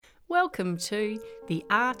Welcome to The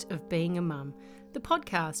Art of Being a Mum, the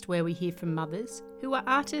podcast where we hear from mothers who are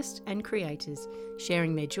artists and creators,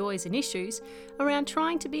 sharing their joys and issues around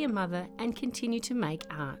trying to be a mother and continue to make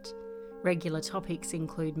art. Regular topics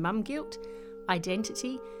include mum guilt,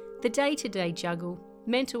 identity, the day-to-day juggle,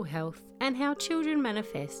 mental health, and how children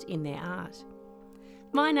manifest in their art.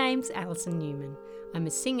 My name's Alison Newman. I'm a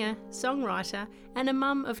singer, songwriter, and a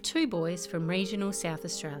mum of 2 boys from regional South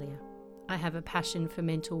Australia. I have a passion for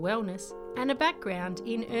mental wellness and a background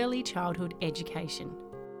in early childhood education.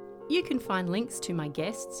 You can find links to my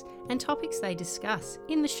guests and topics they discuss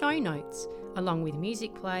in the show notes, along with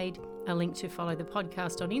music played, a link to follow the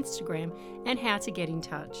podcast on Instagram, and how to get in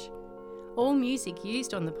touch. All music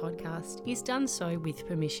used on the podcast is done so with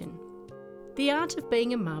permission. The Art of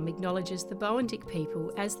Being a Mum acknowledges the Boandik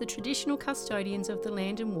people as the traditional custodians of the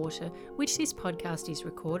land and water which this podcast is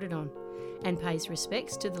recorded on, and pays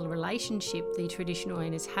respects to the relationship the traditional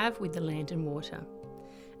owners have with the land and water,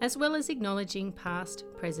 as well as acknowledging past,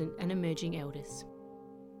 present and emerging elders.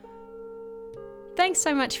 Thanks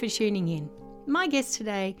so much for tuning in. My guest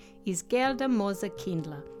today is Gerda Moser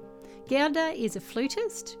Kindler. Gerda is a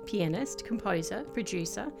flutist, pianist, composer,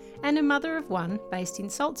 producer and a mother of 1 based in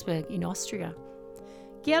Salzburg in Austria.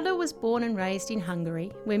 Gerda was born and raised in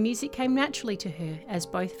Hungary, where music came naturally to her as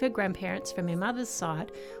both of her grandparents from her mother's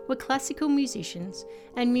side were classical musicians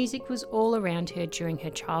and music was all around her during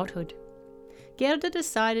her childhood. Gerda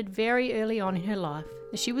decided very early on in her life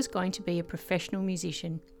that she was going to be a professional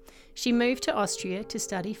musician. She moved to Austria to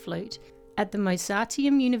study flute at the Moser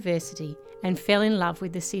University and fell in love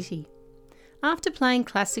with the city. After playing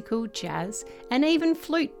classical, jazz, and even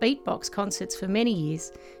flute beatbox concerts for many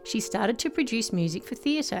years, she started to produce music for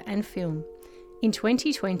theatre and film. In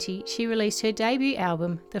 2020, she released her debut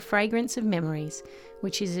album, The Fragrance of Memories,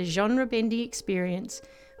 which is a genre-bending experience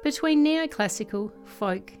between neoclassical,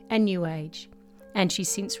 folk, and new age. And she's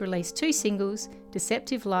since released 2 singles,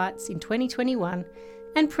 Deceptive Lights in 2021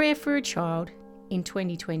 and Prayer for a Child in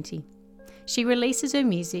 2020. She releases her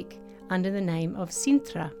music under the name of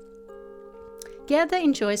Sintra. Gerda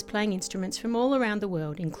enjoys playing instruments from all around the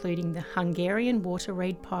world, including the Hungarian water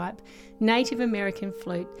reed pipe, Native American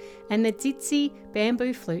flute, and the Tsitsi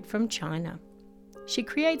bamboo flute from China. She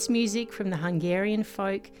creates music from the Hungarian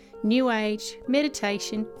folk, new age,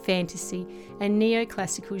 meditation, fantasy, and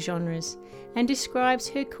neoclassical genres, and describes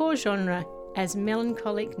her core genre as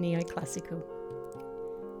melancholic neoclassical.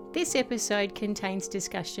 This episode contains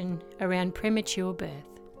discussion around premature birth.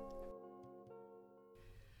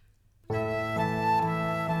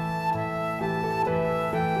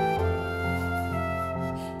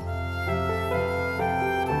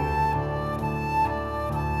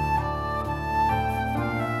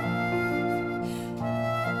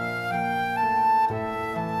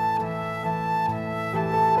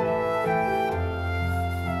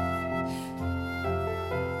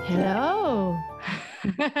 Hello.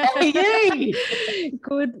 Hey,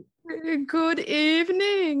 Good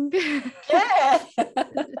evening yeah.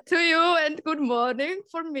 to you and good morning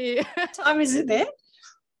for me. What time is it there?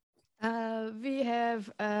 We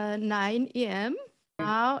have 9 a.m.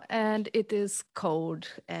 now and it is cold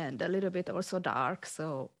and a little bit also dark.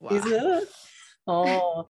 So wow. Is it?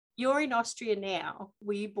 Oh, you're in Austria now.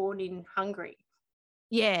 Were you born in Hungary?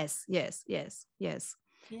 Yes. Yeah.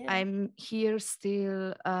 I'm here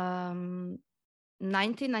still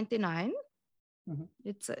 1999. Mhm.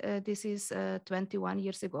 This is 21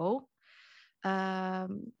 years ago.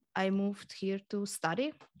 I moved here to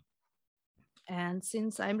study. And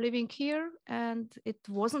since I'm living here and it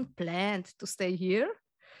wasn't planned to stay here,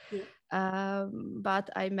 Yeah. but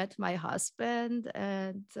I met my husband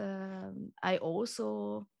and I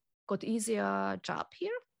also got easier job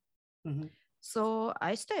here. Mhm. So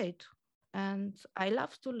I stayed and I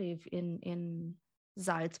love to live in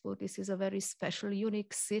Salzburg. This is a very special,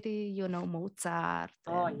 unique city, Mozart.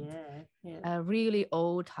 Oh, and, yeah. really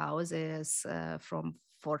old houses from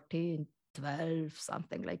 1412,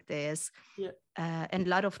 something like this. Yeah. And a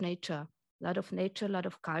lot of nature, a lot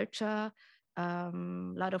of culture,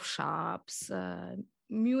 lot of shops.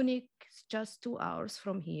 Munich is just 2 hours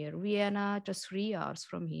from here. Vienna just 3 hours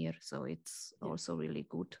from here. So it's also really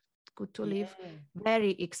good to live.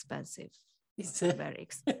 Very expensive. Is it?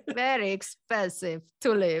 Very expensive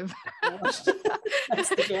to live. That's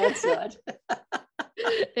the downside.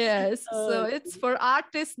 Yes, Oh, so it's for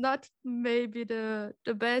artists not maybe the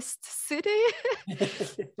best city,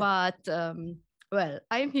 but well,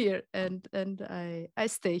 I'm here and I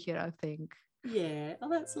stay here, I think. Yeah. Oh,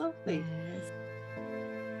 that's lovely. Yes.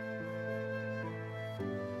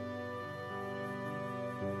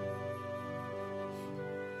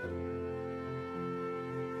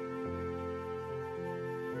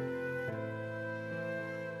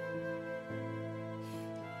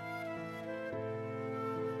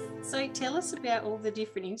 So tell us about all the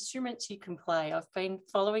different instruments you can play. I've been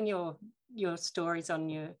following your stories on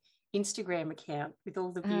your Instagram account with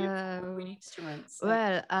all the beautiful woodwind instruments. So.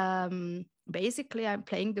 Well, basically, I'm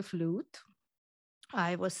playing the flute.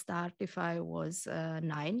 I was start if I was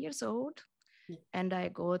 9 years old, and I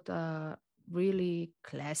got a really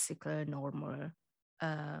classical, normal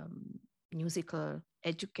musical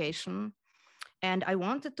education, and I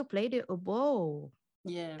wanted to play the oboe.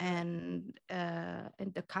 Yeah. Right. And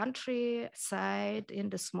in the countryside, in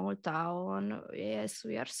the small town, yes,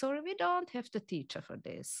 we are sorry, we don't have the teacher for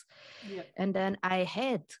this. Yeah. And then I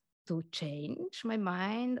had to change my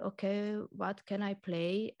mind. Okay, what can I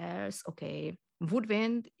play else? Okay,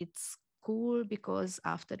 woodwind, it's cool because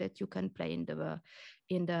after that you can play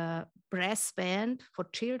in the brass band for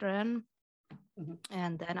children. Mm-hmm.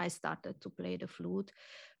 And then I started to play the flute.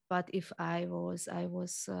 But if I was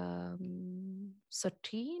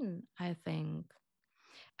 13, I think.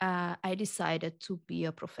 I decided to be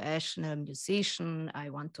a professional musician. I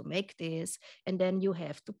want to make this. And then you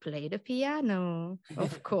have to play the piano,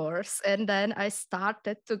 of course. And then I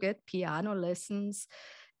started to get piano lessons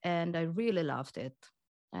and I really loved it.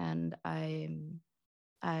 And I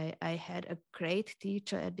had a great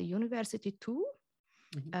teacher at the university too.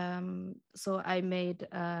 Mm-hmm. So I made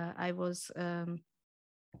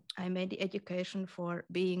the education for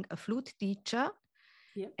being a flute teacher.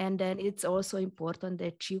 Yep. And then it's also important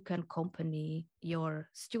that you can accompany your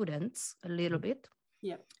students a little bit.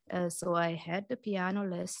 Yep. So I had the piano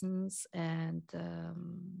lessons, and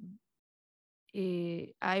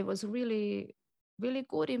I was really, really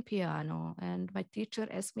good in piano. And my teacher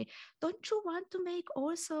asked me, "Don't you want to make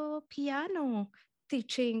also piano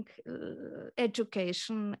teaching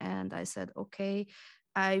education?" And I said, "Okay,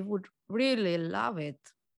 I would really love it,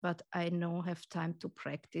 but I don't have time to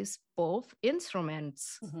practice both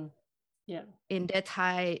instruments." Mm-hmm. Yeah. In that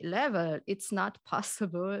high level. It's not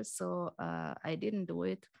possible. So I didn't do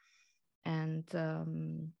it. And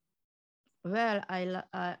well,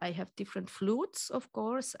 I have different flutes, of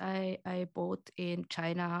course. I bought in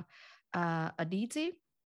China a dizi.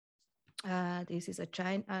 This is a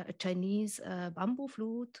Chinese bamboo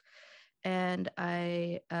flute. And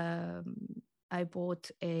I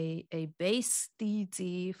bought a bass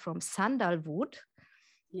dizi from sandalwood.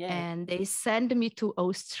 Yeah. And they send me to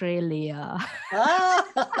Australia. Ah!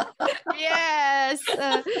 Yes,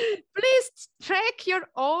 please track your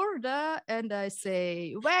order. And I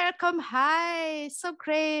say, "Welcome, hi, so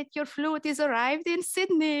great, your flute is arrived in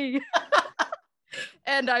Sydney."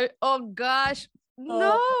 And oh gosh,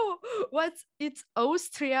 no, it's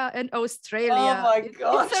Austria and Australia. Oh my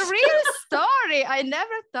gosh. It's a real story. I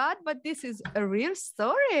never thought, but this is a real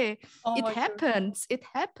story. Oh It my happens. It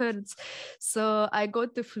happens. So I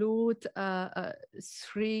got the flute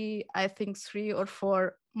three or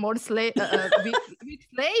 4 months later, weeks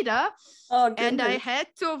later. Oh, and I goodness. had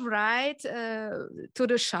to write to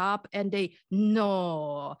the shop, and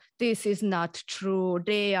no, this is not true.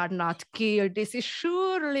 They are not killed. This is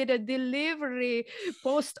surely the delivery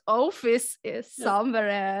post office is somewhere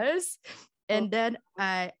else. And then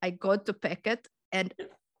I got the packet, and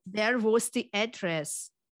there was the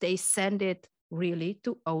address. They sent it really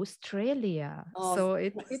to Australia. Oh, so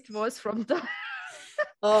it was from the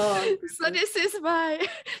oh, so this is my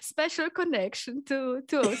special connection to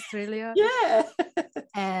Australia. yeah.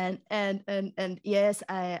 And yes,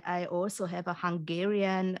 I also have a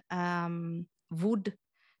Hungarian wood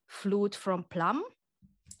flute from Plum.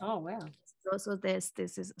 Oh, wow. So this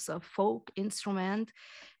is a folk instrument.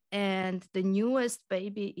 And the newest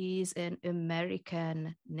baby is an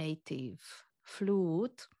American native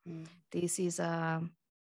flute. Mm. This is a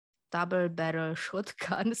double barrel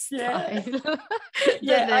shotgun style.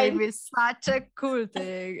 Yeah. The name is such a cool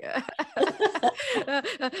thing.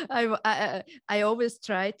 I always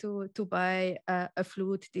try to buy a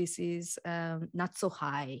flute. This is not so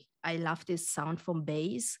high. I love this sound from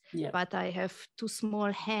bass, but I have too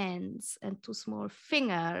small hands and too small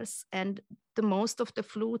fingers, and the most of the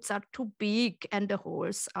flutes are too big and the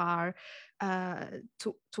holes are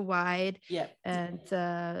too wide. Yeah. And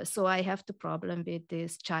so I have the problem with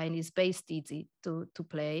this Chinese bass dizi to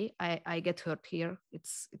play. I get hurt here.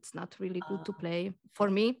 It's not really good to play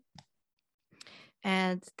for me.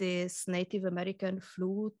 And this Native American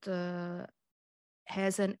flute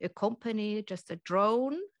has an accompany, just a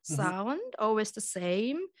drone sound, always the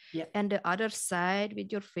same. Yeah. And the other side,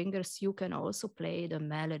 with your fingers, you can also play the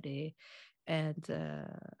melody. And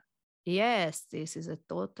yes, this is a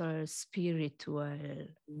total spiritual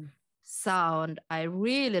sound I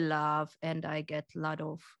really love, and I get a lot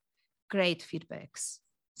of great feedbacks.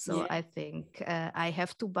 So I think I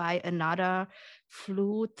have to buy another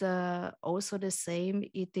flute, also the same.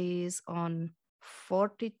 It is on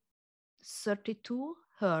 32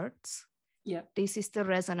 hertz. Yeah. This is the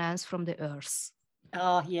resonance from the earth.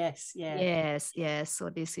 Oh, yes. Yeah. Yes. So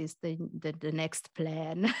this is the next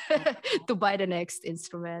plan to buy the next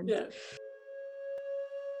instrument. Yeah.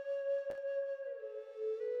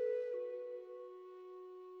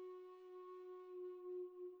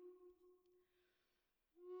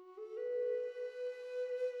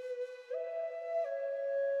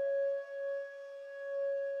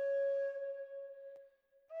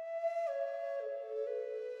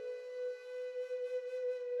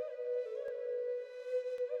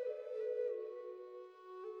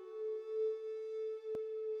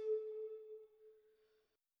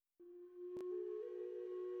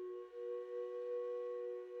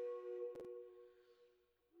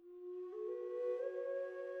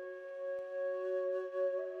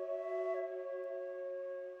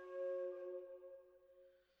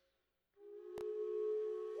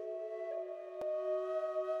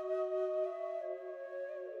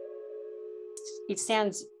 It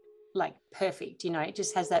sounds like perfect, it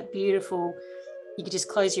just has that beautiful, you could just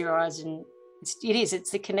close your eyes and it's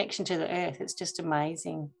the connection to the earth. It's just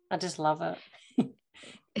amazing. I just love it.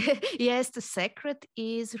 Yes, the secret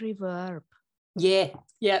is reverb. Yeah.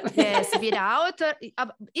 Yes, without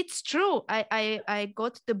it's true. I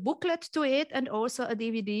got the booklet to it and also a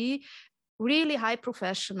DVD. Really high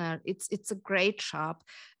professional. It's a great shop.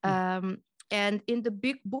 And in the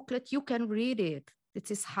big booklet you can read it. It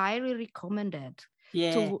is highly recommended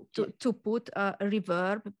to put a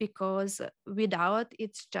reverb, because without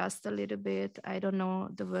it's just a little bit, I don't know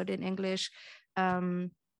the word in English,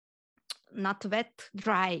 not wet,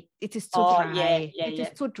 dry. It is too dry. It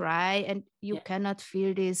is too dry, and you cannot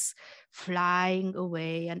feel this flying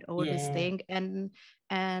away and all this thing. And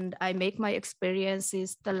I make my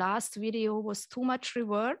experiences. The last video was too much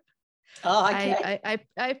reverb. Oh, okay.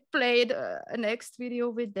 I played a next video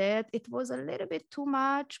with that. It was a little bit too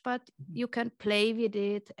much, but you can play with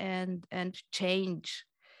it and change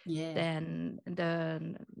then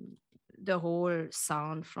the whole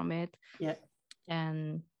sound from it. Yeah.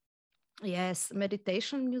 And yes,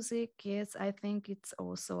 meditation music. Yes, I think it's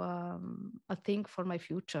also a thing for my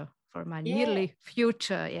future, for my nearly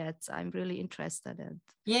future. Yes, I'm really interested in.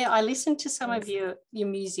 Yeah, I listened to some of your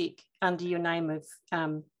music under your name of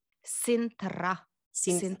Sintra.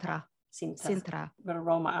 I'm gonna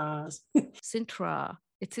roll my R's. Sintra.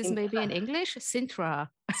 It is maybe in English.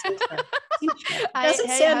 Sintra. Doesn't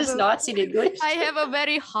sound as nice in English. I have a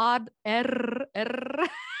very hard R.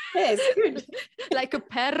 Yeah, it's good. Like a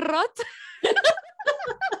parrot.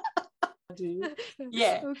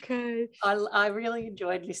 Yeah. Okay. I really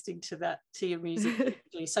enjoyed listening to your music.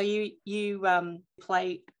 So you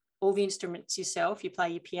play all the instruments yourself. You play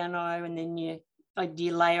your piano, and then you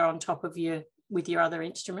layer on top of with your other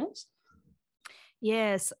instruments.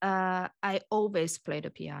 Yes, I always play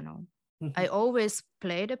the piano. I always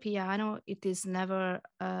play the piano. It is never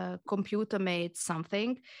a computer-made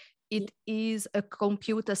something. It is a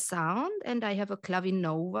computer sound, and I have a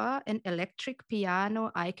clavinova, an electric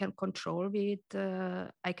piano I can control with,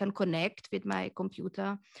 I can connect with my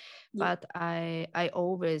computer, but I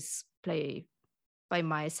always play by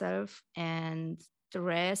myself. And the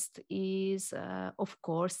rest is, of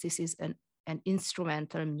course, this is an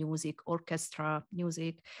instrumental music, orchestra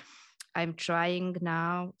music. I'm trying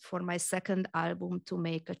now for my second album to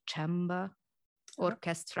make a chamber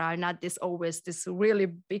orchestra, not always this really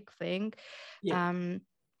big thing. And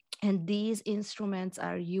these instruments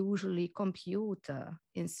are usually computer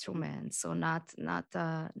instruments, so not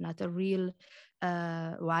a real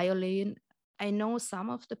violin. I know some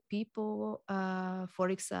of the people, for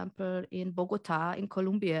example, in Bogota, in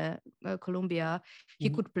Colombia, he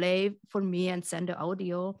could play for me and send the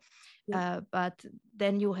audio. But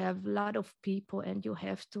then you have a lot of people, and you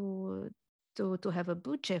have to have a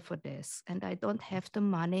budget for this. And I don't have the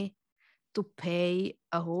money to pay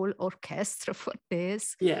a whole orchestra for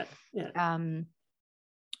this.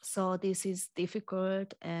 So this is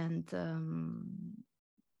difficult. And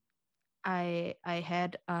I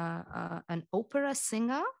had an opera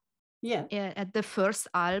singer at the first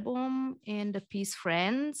album in the piece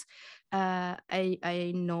Friends.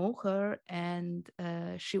 I know her, and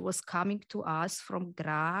she was coming to us from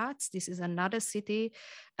Graz. This is another city,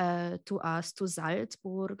 to us to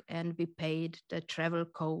Salzburg, and we paid the travel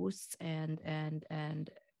costs and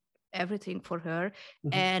everything for her.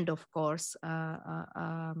 And of course,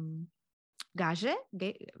 gage.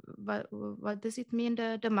 What does it mean?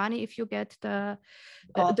 The money if you get the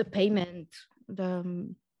payment,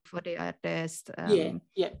 for the artist.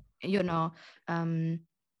 You know,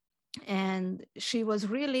 and she was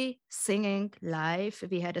really singing live.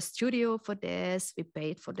 We had a studio for this. We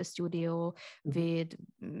paid for the studio with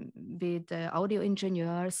audio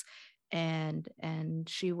engineers, and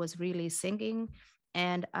she was really singing.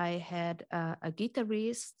 And I had a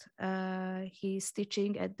guitarist. He's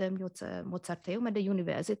teaching at the Mozarteum at the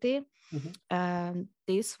university.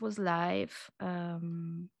 This was live,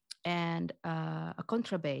 and a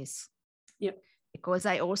contrabass. Yep. Because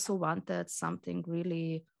I also wanted something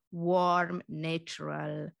really warm,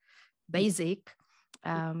 natural, basic.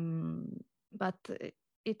 But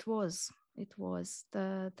it was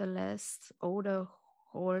the last. All the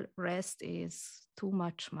whole rest is too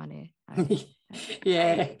much money.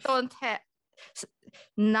 I don't have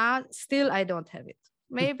now. Still, I don't have it.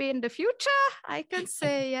 Maybe in the future I can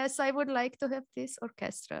say yes, I would like to have this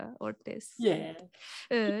orchestra or this. Yeah.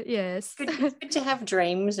 Yes. It's good to have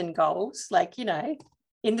dreams and goals. Like, you know,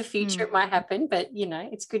 in the future it might happen, but you know,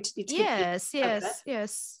 it's good. Yes.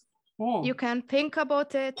 Oh. You can think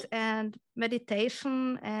about it and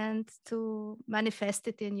meditation and to manifest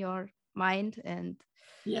it in your mind, and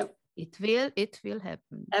it will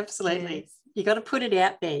happen. Absolutely. Yes. You got to put it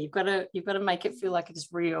out there. You've got to make it feel like it's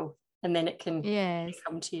real, and then it can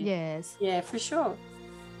come to you. Yes. Yeah, for sure.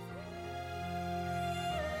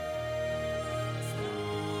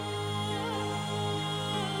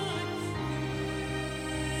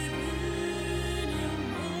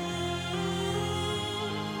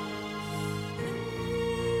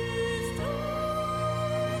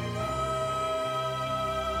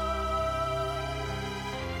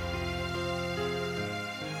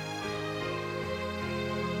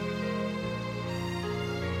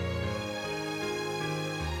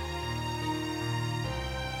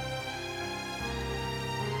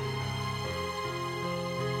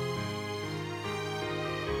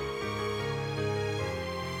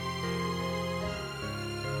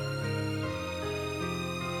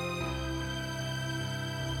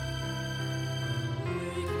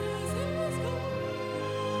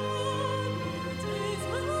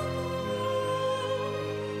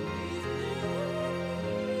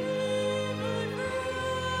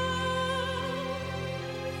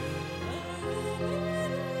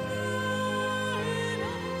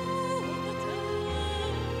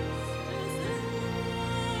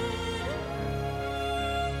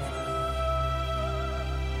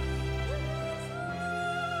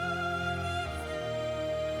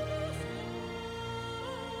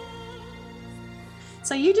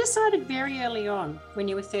 So you decided very early on when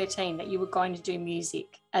you were 13 that you were going to do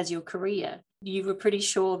music as your career. You were pretty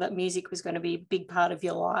sure that music was going to be a big part of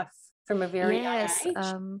your life from a very young age.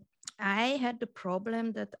 I had the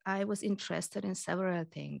problem that I was interested in several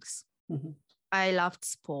things. I loved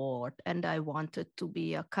sport and I wanted to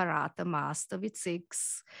be a karate master with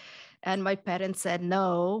 6. And my parents said,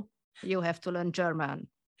 no, you have to learn German.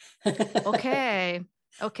 Okay.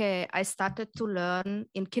 I started to learn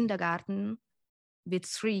in kindergarten with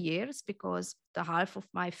 3 years because the half of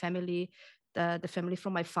my family, the family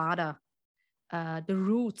from my father, the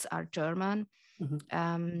roots are German.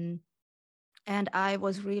 And I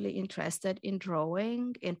was really interested in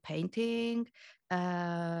drawing, in painting,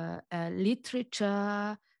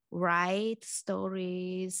 literature, write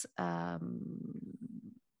stories.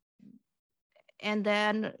 And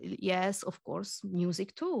then, yes, of course,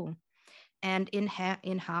 music too. And in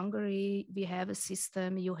Hungary, we have a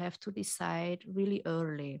system, you have to decide really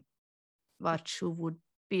early what you would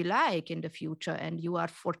be like in the future. And you are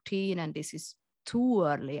 14 and this is too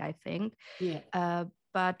early, I think.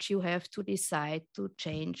 But you have to decide to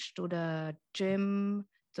change to the gym,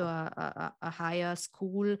 to a higher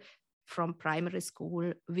school from primary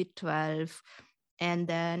school with 12. And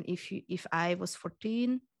then if I was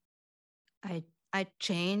 14, I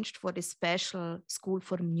changed for the special school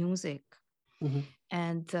for music.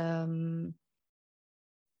 And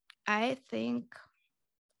I think,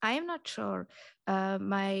 I'm not sure,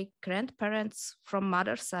 my grandparents from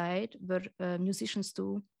mother's side were musicians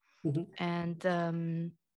too. And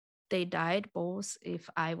they died both if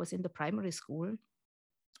I was in the primary school.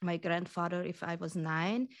 My grandfather, if I was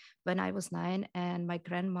 9, when I was 9, and my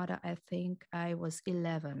grandmother, I think I was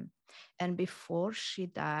 11. And before she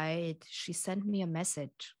died, she sent me a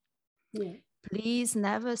message. Please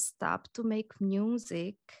never stop to make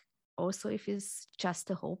music, also if it's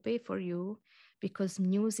just a hobby for you, because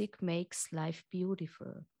music makes life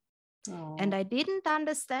beautiful. Aww. And I didn't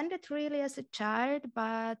understand it really as a child,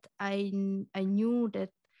 but I knew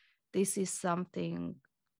that this is something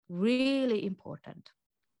really important.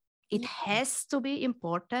 It has to be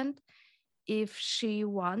important if she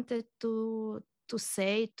wanted to to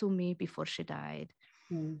say to me before she died.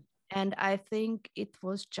 Mm. And I think it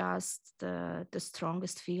was just the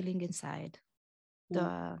strongest feeling inside,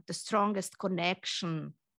 the strongest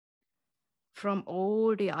connection from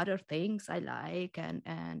all the other things I like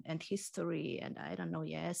and history and I don't know,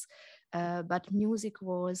 yes. But music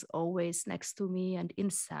was always next to me and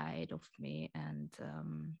inside of me.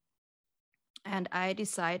 And I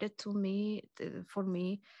decided for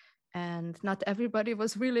me, and not everybody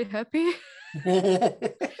was really happy.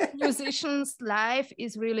 Musicians' life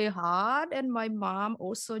is really hard, and my mom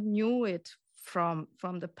also knew it from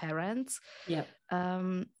the parents. Yeah.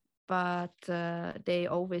 But they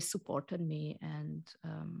always supported me, and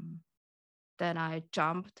then I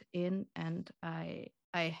jumped in, and I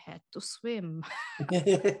had to swim.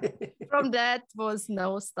 From that was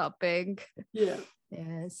no stopping. Yeah.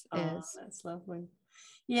 Yes, Oh, yes. that's lovely.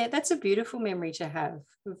 Yeah, that's a beautiful memory to have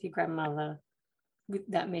with your grandmother, with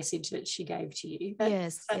that message that she gave to you.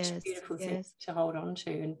 That's such a beautiful thing to hold on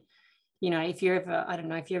to. And, you know, if you're ever, I don't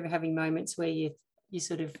know, if you're ever having moments where you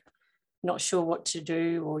sort of not sure what to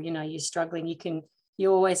do, or, you know, you're struggling,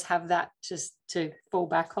 you always have that just to fall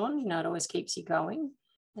back on. You know, it always keeps you going.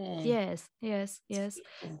 Yeah. Yes.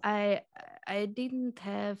 I didn't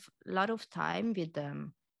have a lot of time with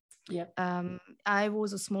them. Yeah. I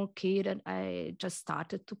was a small kid and I just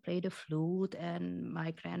started to play the flute, and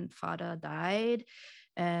my grandfather died,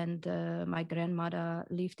 and my grandmother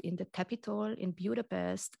lived in the capital in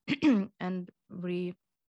Budapest and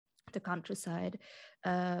the countryside.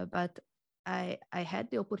 But I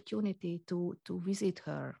had the opportunity to visit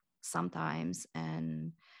her sometimes,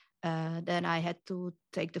 and then I had to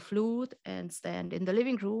take the flute and stand in the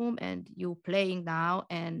living room, and you playing now,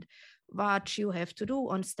 and what you have to do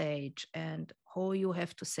on stage, and how you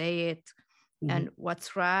have to say it, and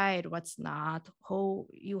what's right, what's not, how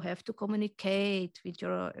you have to communicate with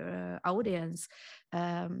your audience.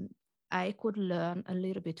 I could learn a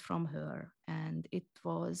little bit from her, and it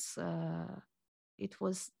was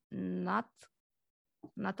not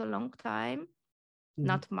a long time,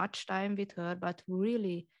 not much time with her, but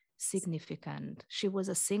really significant. She was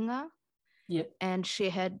a singer, and she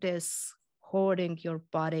had this holding your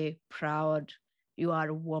body proud. You are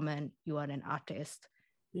a woman, you are an artist.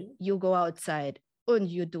 You go outside and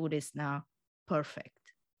you do this now.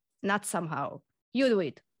 Perfect. Not somehow. You do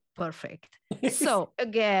it. Perfect. So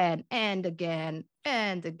again and again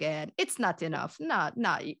and again. It's not enough.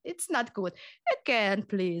 No, it's not good. Again,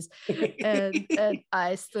 please. and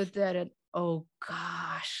I stood there and oh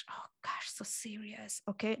gosh, so serious.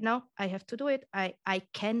 Okay, no, I have to do it. I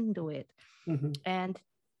can do it. And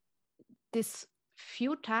this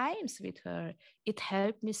few times with her, it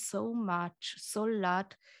helped me so much, so a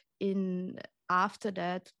lot in after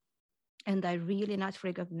that. And I really not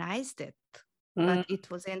recognized it, but it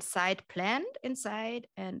was planned inside,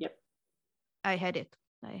 and I had it.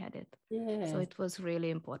 Yeah. So it was really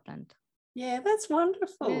important. Yeah, that's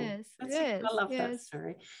wonderful. Yes, I love that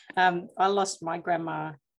story. I lost my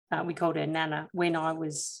grandma, we called her Nana, when I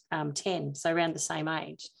was 10, so around the same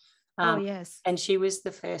age. And she was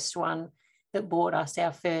the first one that bought us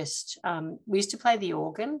our first, we used to play the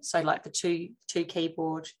organ, so like the two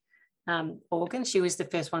keyboard organ. She was the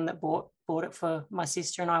first one that bought it for my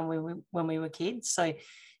sister and I when we were kids. So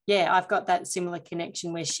yeah, I've got that similar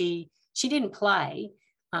connection where she didn't play,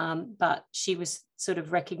 but she was sort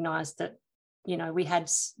of recognized that, you know, we had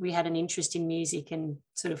an interest in music and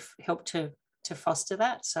sort of helped to foster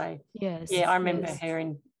that. So I remember her,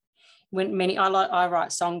 and when I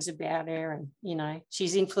write songs about her, and, you know,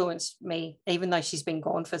 she's influenced me even though she's been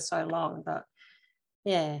gone for so long. But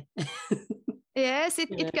yeah. Yes,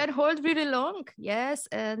 it can hold really long. Yes,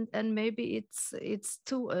 and maybe it's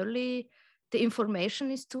too early. The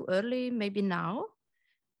information is too early, maybe now,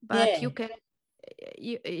 but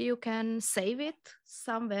you can save it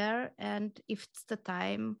somewhere, and if it's the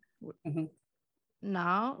time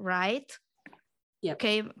now, right?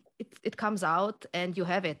 Okay, it comes out, and you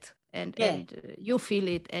have it. And you feel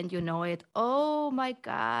it and you know it. Oh my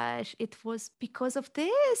gosh, it was because of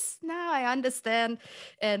this. Now I understand.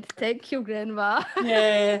 And thank you, Grandma.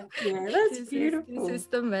 Yeah, that's beautiful. This is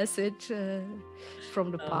the message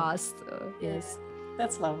from the past. Yes.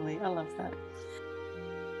 That's lovely. I love that.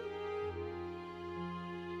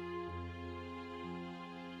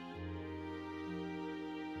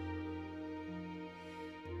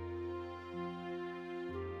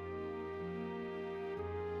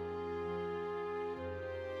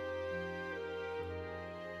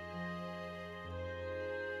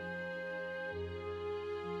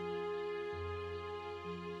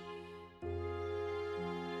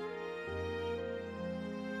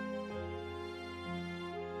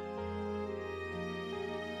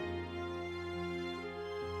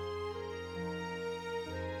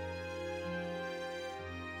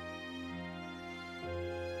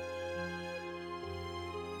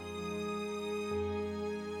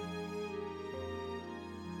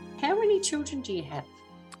 How many children do you have?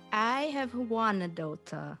 I have one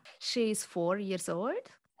daughter. She is 4 years old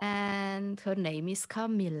and her name is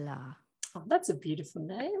Camilla. Oh, that's a beautiful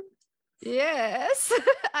name. Yes,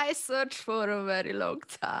 I searched for a very long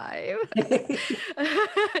time.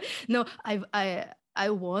 No, I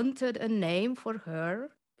wanted a name for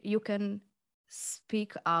her. You can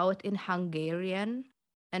speak out in Hungarian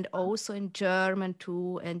and also in German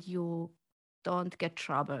too, and you don't get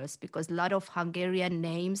troubles because a lot of Hungarian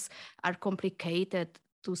names are complicated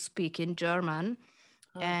to speak in German.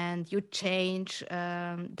 And you change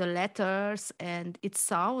the letters and it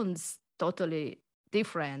sounds totally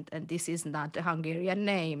different, and this is not a Hungarian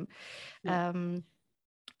name. And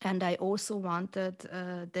I also wanted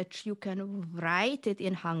that you can write it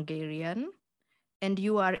in Hungarian and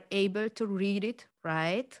you are able to read it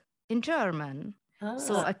right in German.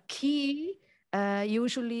 So a key,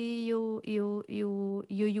 usually you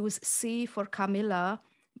use C for Camilla,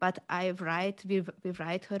 but we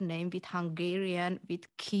write her name with Hungarian with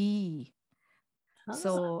key.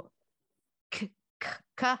 So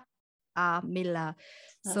Camilla.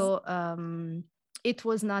 So it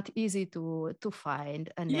was not easy to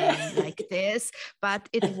find a name like this, but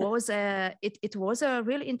it was a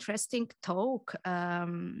really interesting talk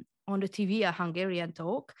on the TV, a Hungarian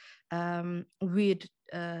talk with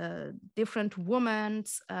different women,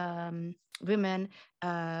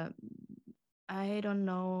 I don't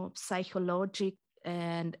know, psychological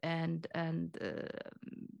and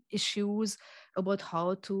issues about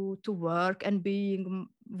how to work and being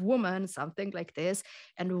woman, something like this.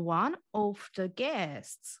 And one of the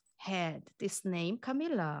guests had this name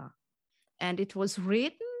Camilla, and it was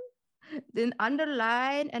written, then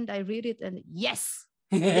underlined, and I read it, and yes,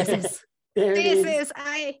 this is.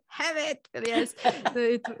 I have it. Yes,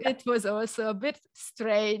 it was also a bit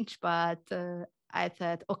strange, but I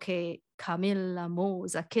thought, okay, Camilla,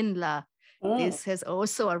 Moser, Kindler. This has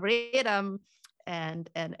also a rhythm, and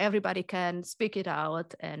everybody can speak it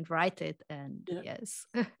out and write it. And yes,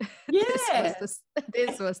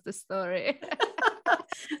 this was the story.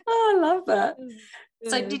 Oh, I love that.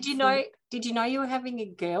 So did you know you were having a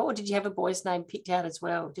girl, or did you have a boy's name picked out as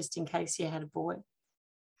well, just in case you had a boy?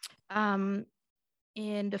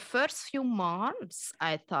 In the first few months,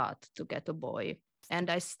 I thought to get a boy, and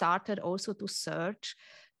I started also to search,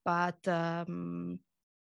 but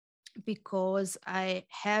because I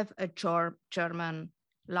have a German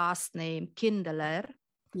last name, Kindler,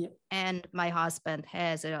 and my husband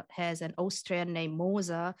has an Austrian name,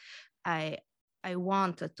 Moser, I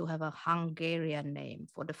wanted to have a Hungarian name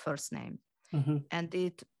for the first name, and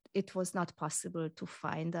it was not possible to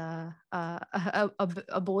find a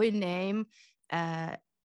boy name.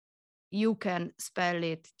 You can spell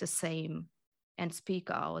it the same and speak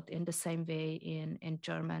out in the same way in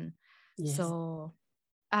German. Yes. So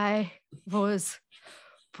I was,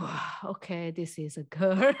 okay, this is a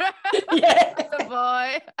girl. A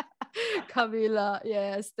boy. Camilla,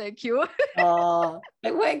 yes, thank you. Oh,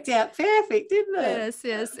 it worked out perfect, didn't it?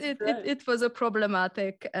 Yes. It was a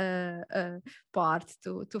problematic part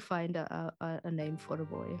to find a name for a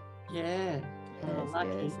boy. Yeah. Oh,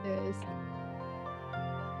 lucky. Yes.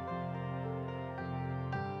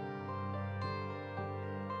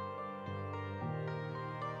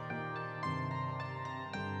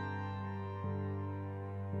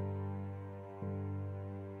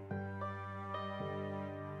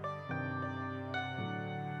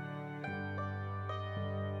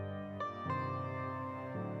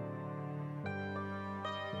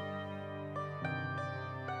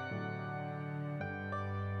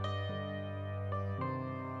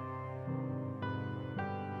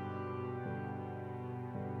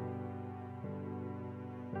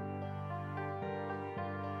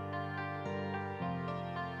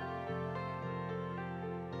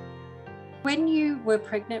 When you were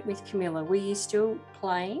pregnant with Camilla, were you still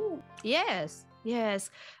playing? Yes.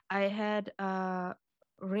 I had a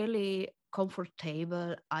really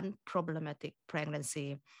comfortable, unproblematic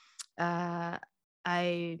pregnancy. I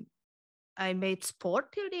made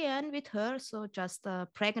sport till the end with her, so just a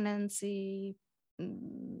pregnancy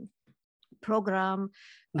program,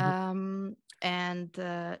 and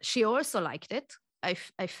she also liked it. I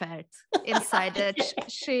felt inside that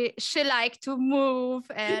she liked to move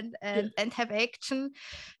and have action,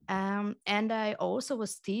 and I also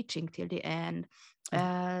was teaching till the end.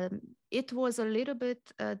 it was a little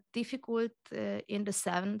bit difficult in the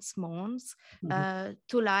 7th month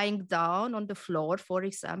to lying down on the floor, for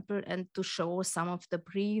example, and to show some of the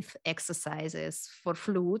breathe exercises for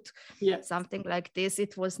flute. Yeah. Something like this.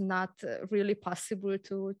 It was not really possible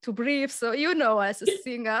to breathe. So, you know, as a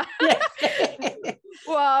singer,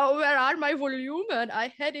 wow, where are my volume? And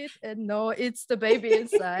I had it, and no, it's the baby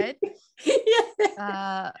inside.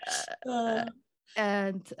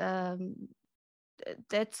 And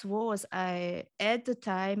that was at the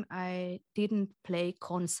time I didn't play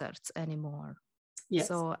concerts anymore. Yes.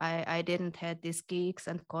 So I didn't had these gigs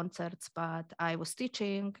and concerts, but I was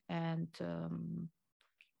teaching, and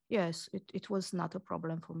yes, it was not a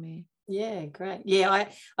problem for me. Yeah, great. Yeah,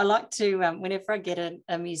 I like to whenever I get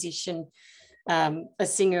a musician, a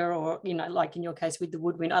singer, or, you know, like in your case with the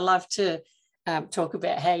woodwind, I love to talk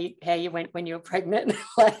about how you went when you were pregnant.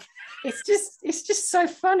 Like, it's just so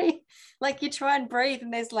funny. Like, you try and breathe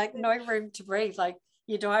and there's like no room to breathe. Like,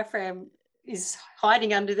 your diaphragm is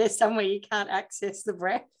hiding under there somewhere. You can't access the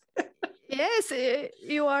breath. Yes,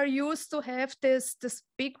 you are used to have this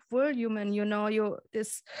big volume, and you know,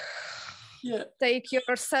 take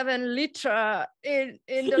your 7 liter in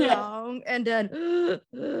the lung, and then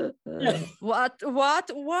what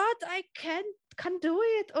I can do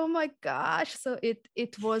it. Oh my gosh. So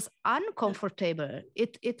it was uncomfortable.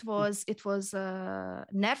 It was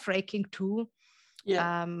nerve-wracking too.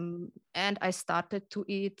 And I started to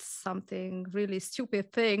eat something really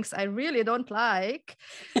stupid things I really don't like,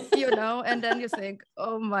 you know, and then you think,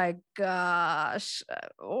 oh my gosh,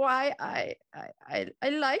 why I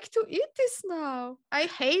like to eat this now. I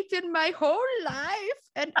hated my whole life,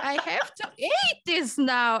 and I have to eat this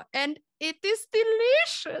now, and it is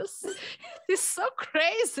delicious. It is so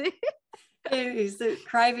crazy. It is the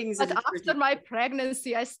cravings. But after my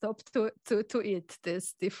pregnancy, I stopped to eat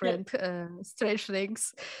these different strange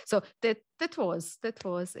things. So that was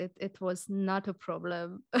it. It was not a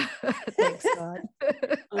problem. Thanks God.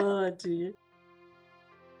 Oh dear.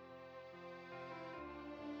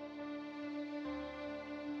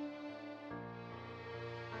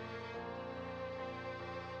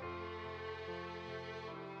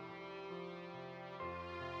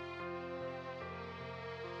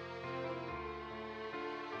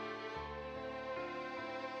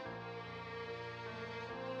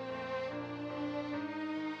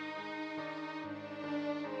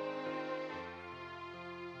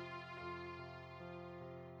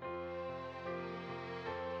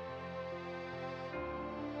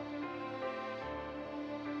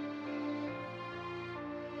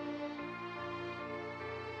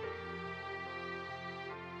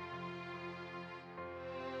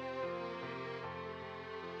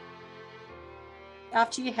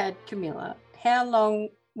 After you had Camilla, how long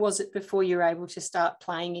was it before you were able to start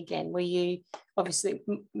playing again? Were you, obviously,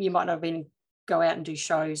 you might not have been go out and do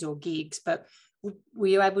shows or gigs, but were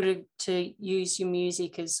you able to use your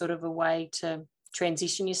music as sort of a way to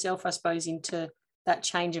transition yourself, I suppose, into that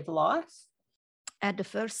change of life? At the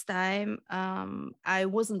first time, I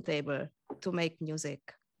wasn't able to make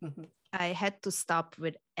music. Mm-hmm. I had to stop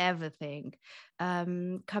with everything.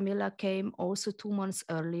 Camilla came also 2 months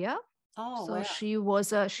earlier. Oh, so wow.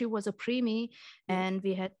 she was a preemie, and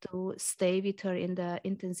we had to stay with her in the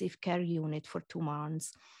intensive care unit for 2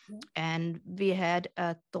 months. And we had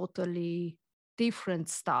a totally different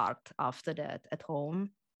start after that at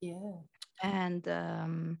home. Yeah. And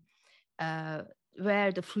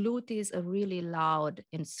where the flute is a really loud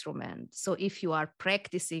instrument. So if you are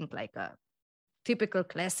practicing like a typical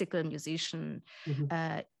classical musician,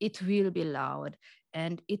 it will be loud.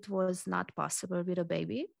 And it was not possible with a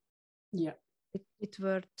baby. Yeah, it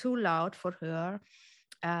were too loud for her.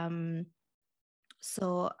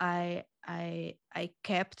 So I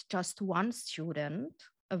kept just one student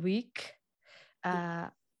a week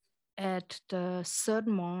at the 3rd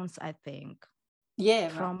month, I think. Yeah,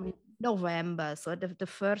 from right. November. So the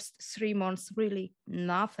first 3 months, really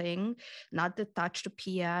nothing, not to touch the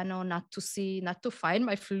piano, not to find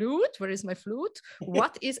my flute. Where is my flute?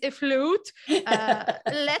 What is a flute?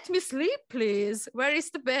 Let me sleep, please. Where is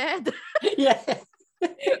the bed? Yeah.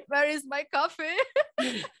 Where is my coffee?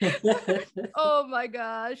 Oh my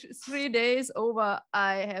gosh, 3 days over,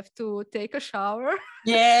 I have to take a shower.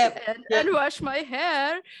 Yeah. and wash my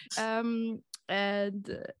hair.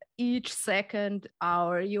 And each second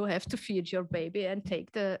hour you have to feed your baby and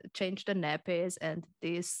change the nappies, and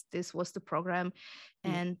this was the program.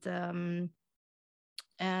 And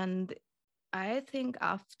I think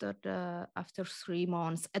after 3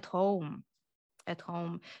 months at home,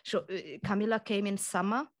 so Camilla came in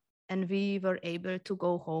summer, and we were able to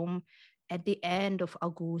go home at the end of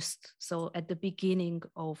August, so at the beginning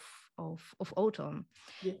of autumn.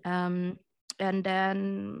 Yeah. And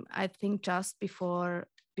then I think just before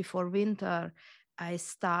winter, I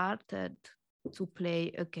started to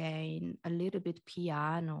play again a little bit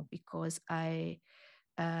piano, because I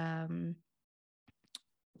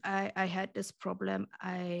had this problem.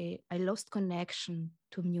 I lost connection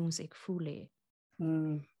to music fully.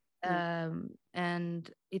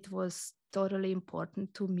 And it was totally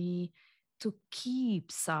important to me to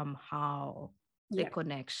keep somehow the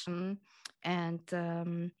connection. And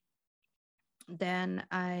then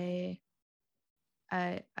I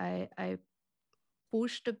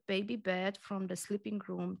pushed the baby bed from the sleeping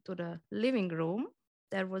room to the living room.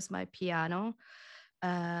 There was my piano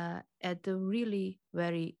at the really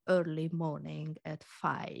very early morning at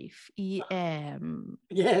 5 a.m.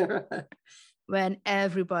 Yeah, right. When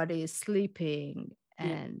everybody is sleeping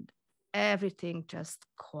and everything just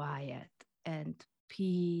quiet and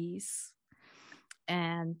peace.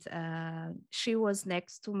 And she was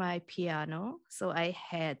next to my piano, so I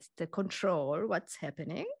had the control what's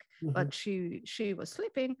happening, but she was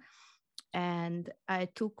sleeping. And I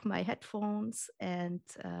took my headphones and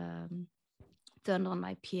turned on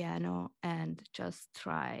my piano and just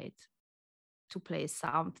tried to play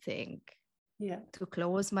something, to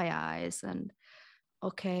close my eyes and,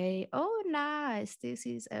 okay, oh, nice, this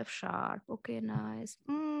is F sharp, okay, nice,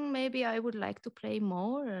 maybe I would like to play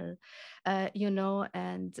more, and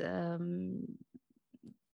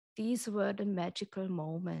these were the magical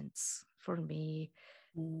moments for me,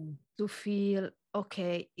 to feel,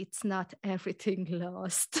 okay, it's not everything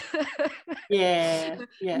lost.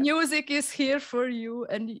 Music is here for you,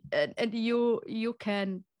 and you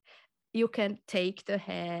can take the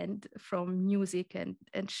hand from music,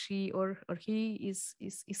 and she or he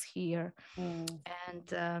is here.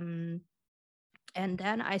 And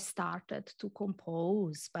then I started to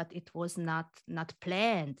compose, but it was not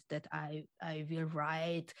planned that I will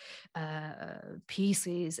write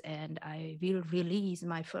pieces and I will release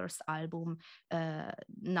my first album.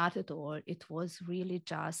 Not at all. It was really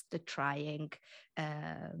just the trying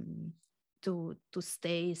to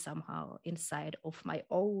stay somehow inside of my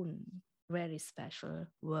own very special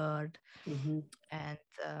world,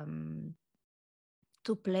 and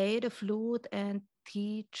to play the flute and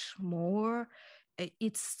teach more.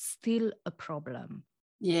 It's still a problem.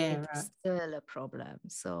 It's still a problem.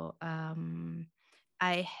 So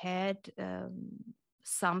I had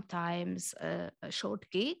sometimes short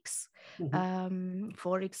gigs.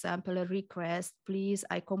 For example, a request, please,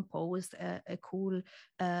 I composed a cool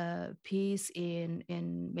piece in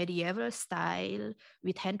medieval style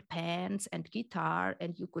with hand pans and guitar,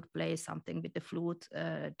 and you could play something with the flute,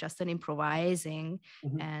 just an improvising,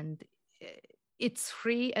 and it's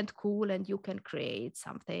free and cool, and you can create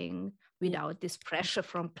something without this pressure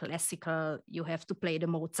from classical. You have to play the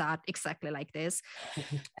Mozart exactly like this.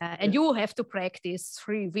 And you have to practice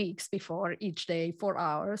 3 weeks before each day, 4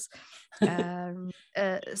 hours.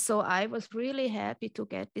 So I was really happy to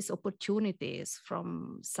get these opportunities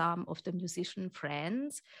from some of the musician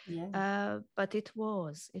friends. But it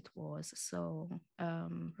was so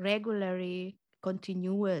regularly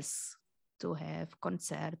continuous to have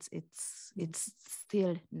concerts. It's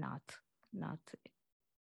still not.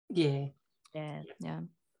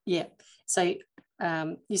 So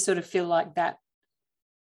you sort of feel like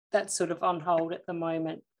that's sort of on hold at the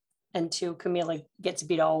moment until Camilla gets a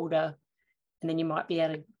bit older, and then you might be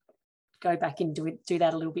able to go back and do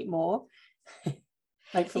that a little bit more.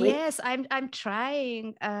 Hopefully. Yes, I'm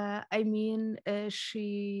trying. I mean,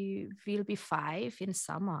 she will be 5 in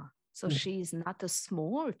summer. So she's not a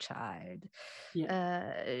small child.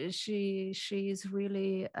 She is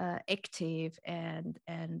really active and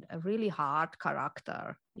a really hard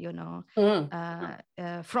character,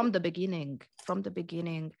 from the beginning.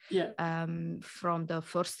 From the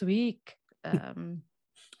first week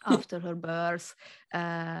after her birth,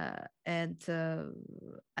 and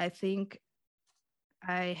I think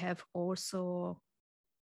I have also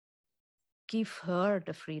give her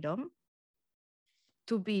the freedom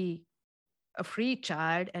to be a free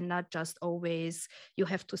child, and not just always you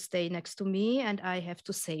have to stay next to me and I have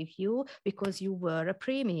to save you because you were a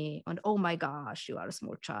preemie, and oh my gosh, you are a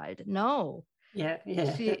small child. No.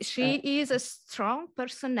 She is a strong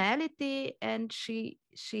personality, and she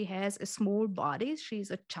has a small body.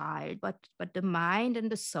 She's a child, but the mind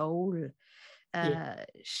and the soul,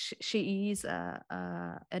 she is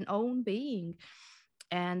an own being.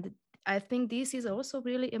 And I think this is also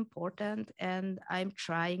really important, and I'm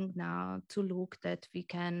trying now to look that we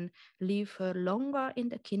can leave her longer in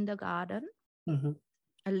the kindergarten,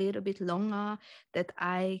 a little bit longer, that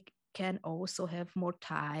I can also have more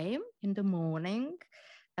time in the morning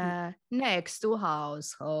next to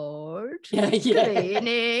household,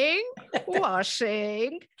 cleaning,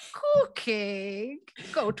 washing, cooking,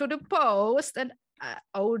 go to the post, and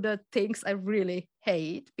all the things I really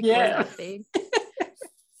hate, because I think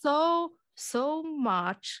so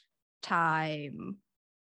much time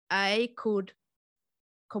I could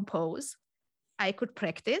compose, I could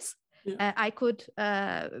practice, I could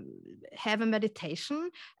have a meditation,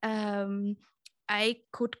 I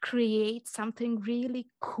could create something really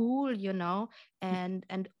cool,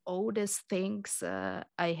 and all these things,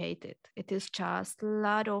 I hate it. It is just a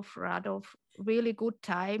lot of really good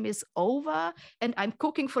time is over, and I'm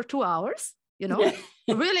cooking for 2 hours,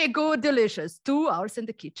 really good, delicious, 2 hours in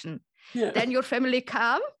the kitchen. Then your family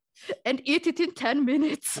come and eat it in 10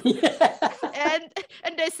 minutes.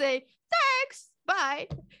 And they say, thanks, bye.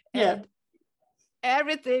 And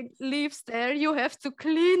everything leaves there. You have to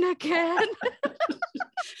clean again.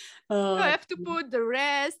 You have to put the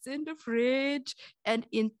rest in the fridge. And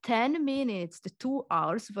in 10 minutes, the 2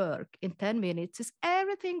 hours work, in 10 minutes is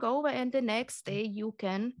everything over. And the next day you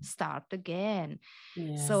can start again.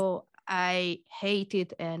 So I hate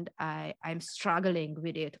it, and I'm struggling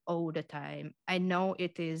with it all the time. I know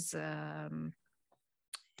it is,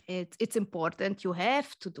 it's important. You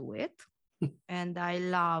have to do it. And I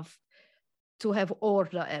love to have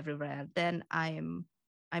order everywhere. Then I'm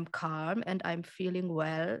calm and I'm feeling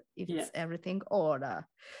well if it's everything order.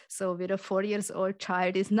 So with a 4-year-old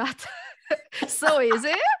child is not so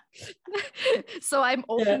easy. So I'm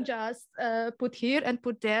often just put here and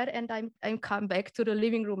put there, and I'm come back to the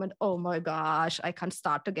living room, and oh my gosh, I can't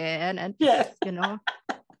start again. And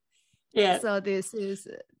so this is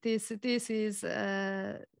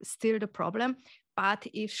still the problem. But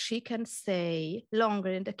if she can stay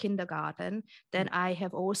longer in the kindergarten, then I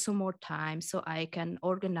have also more time, so I can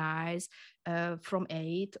organize from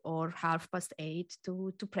 8 or 8:30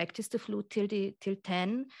 to practice the flute till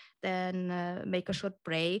 10, then make a short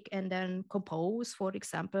break, and then compose, for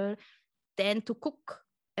example, then to cook,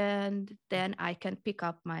 and then I can pick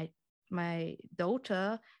up my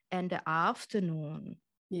daughter in the afternoon.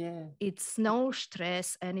 It's no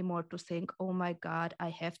stress anymore to think, oh my God,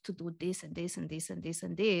 I have to do this and this and this and this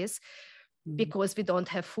and this, because we don't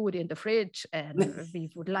have food in the fridge, and we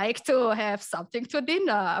would like to have something to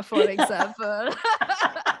dinner, for example.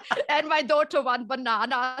 And my daughter wants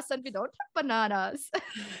bananas, and we don't have bananas,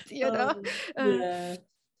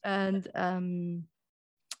 And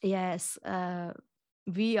yes,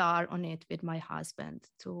 we are on it with my husband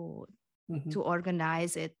to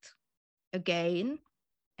organize it again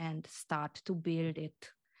and start to build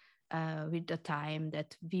it with the time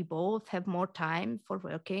that we both have more time for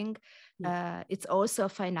working. It's also a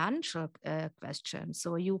financial question.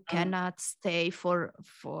 So you cannot stay for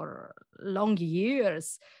long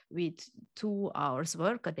years with 2 hours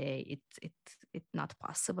work a day. It's not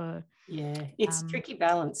possible. It's a tricky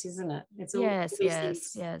balance, isn't it? It's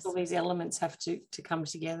all these elements have to come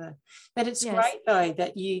together. But it's great though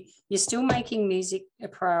that you're still making music a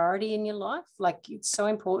priority in your life. Like, it's so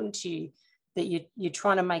important to you that you're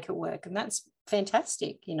trying to make it work, and that's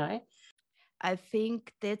fantastic. I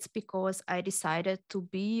think that's because I decided to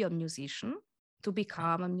be a musician, to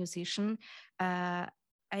become a musician. I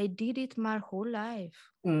did it my whole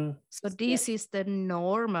life. So this is the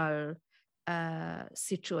normal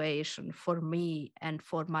situation for me and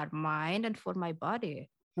for my mind and for my body.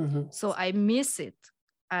 So I miss it.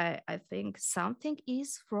 I think something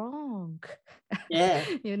is wrong.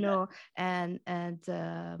 And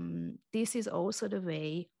this is also the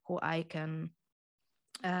way how I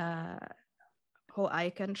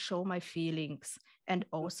can show my feelings, and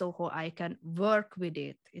also how I can work with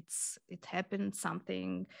it. It happened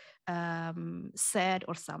something sad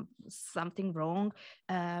or something wrong.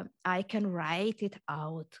 I can write it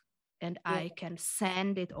out, and I can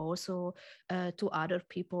send it also to other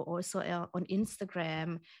people. Also on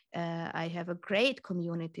Instagram, I have a great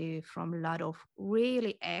community from a lot of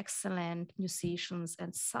really excellent musicians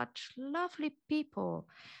and such lovely people.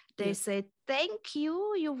 They say, thank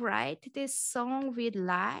you, you write this song with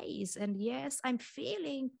lies. And yes, I'm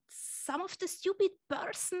feeling some of the stupid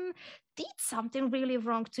person did something really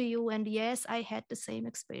wrong to you. And yes, I had the same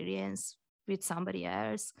experience with somebody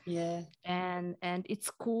else. And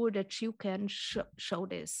it's cool that you can show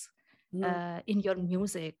this in your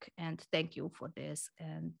music. And thank you for this.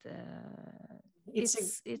 And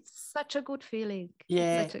it's such a good feeling.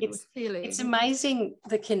 It's amazing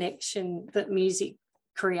the connection that music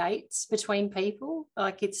creates between people.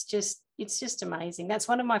 Like, it's just amazing. That's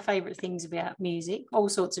one of my favorite things about music, all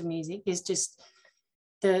sorts of music, is just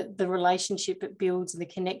the relationship it builds and the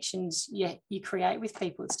connections you create with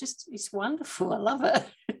people. It's wonderful. I love it.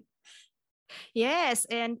 Yes,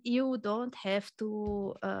 and you don't have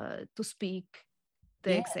to speak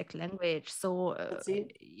the exact language. So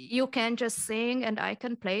you can just sing, and I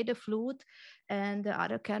can play the flute, and the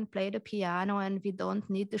other can play the piano, and we don't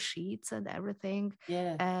need the sheets and everything.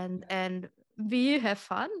 And we have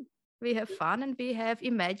fun. We have fun, and we have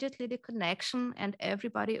immediately the connection, and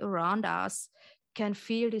everybody around us can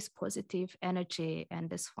feel this positive energy and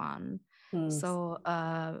this fun. So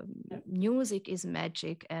music is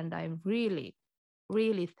magic, and I'm really,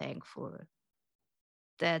 really thankful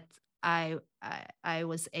that I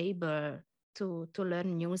was able to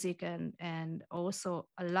learn music, and also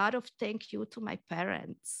a lot of thank you to my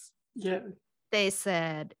parents. Yeah. They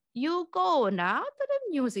said, "You go now to the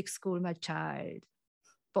music school, my child."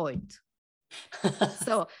 Point.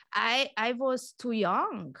 So I was too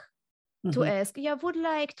young to ask, I would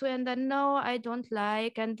like to, and then no, I don't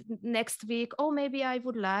like, and next week, oh, maybe I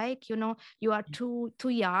would like, you are too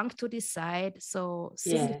young to decide so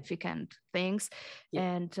significant things.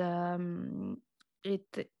 And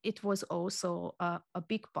it was also a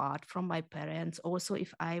big part from my parents. Also,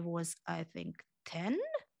 if I was, I think 10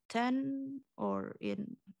 or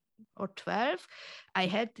 12, I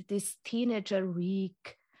had this teenager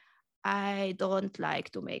week. I don't like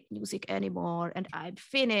to make music anymore, and I'm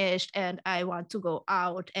finished, and I want to go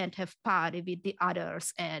out and have party with the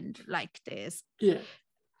others and like this. Yeah.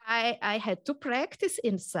 I had to practice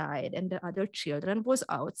inside, and the other children was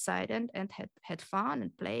outside and had fun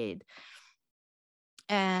and played.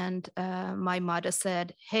 And my mother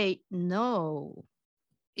said, "Hey, no,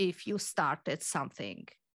 if you started something,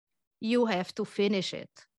 you have to finish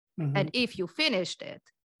it. And if you finished it,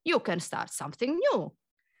 you can start something new."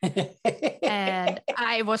 And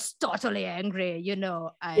I was totally angry,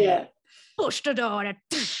 I pushed the door and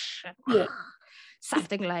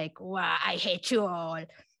something like, "Wow, I hate you all."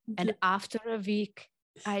 And after a week,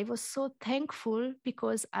 I was so thankful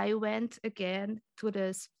because I went again to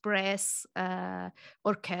this brass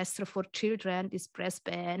orchestra for children, this brass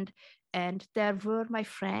band, and there were my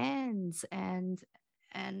friends and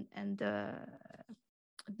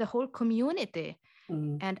the whole community.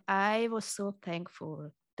 And I was so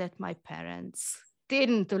thankful that my parents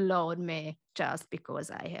didn't loan me just because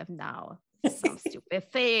I have now some stupid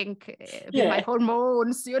thing with my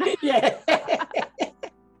hormones, Yeah.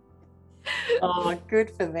 Oh, good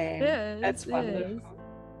for them. Yes, that's wonderful. Yes.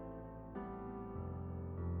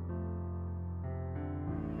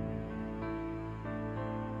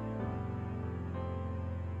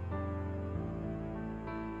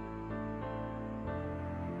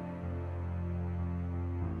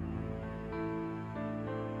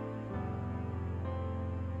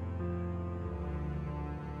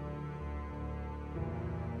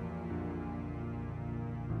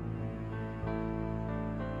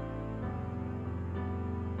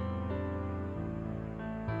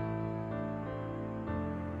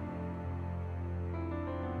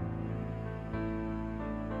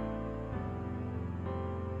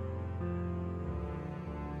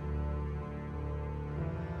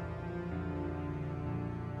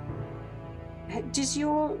 Does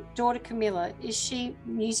your daughter Camilla, is she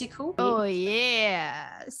musical? Oh,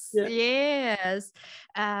 yes. Yes.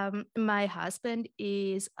 My husband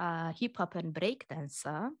is a hip hop and break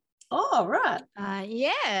dancer. Oh, right.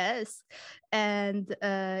 Yes. And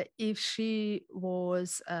if she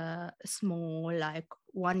was small, like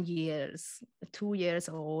 1 year, 2 years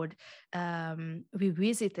old, we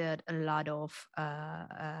visited a lot of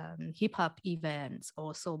hip hop events,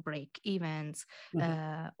 also break events,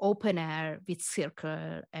 open air with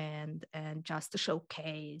circle and just a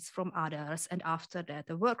showcase from others. And after that,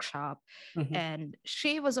 a workshop. And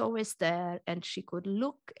she was always there, and she could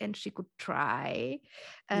look and she could try.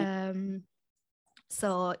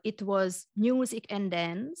 So it was music and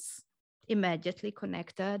dance immediately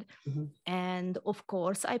connected. And of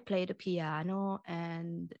course, I played the piano,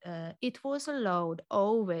 and it was allowed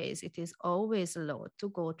always. It is always allowed to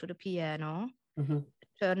go to the piano,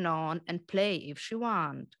 turn on and play if she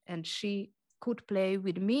want. And she could play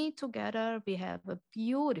with me together. We have a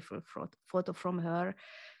beautiful photo from her.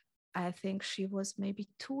 I think she was maybe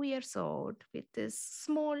 2 years old with these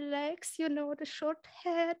small legs, the short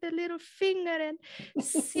hair, the little finger, and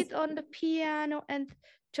sit on the piano and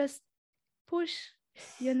just push,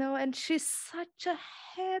 and she's such a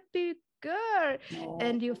happy girl. Oh.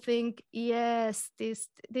 And you think, yes, this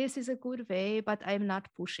is a good way, but I'm not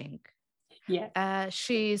pushing.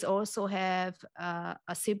 She's also have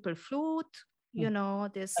a simple flute,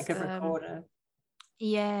 this like a recorder.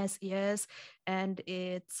 Yes, yes. And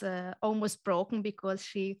it's almost broken because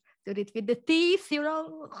she did it with the teeth, you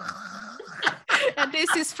know. And this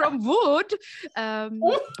is from wood.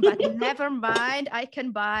 But never mind, I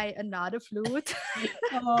can buy another flute.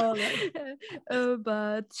 Oh,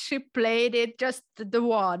 But she played it just the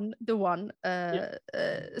one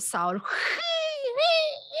sound.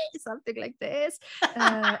 Something like this,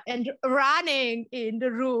 and running in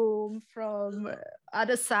the room from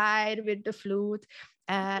other side with the flute,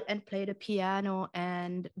 and play the piano.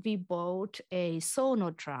 And we bought a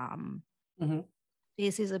sonodrum. Mm-hmm.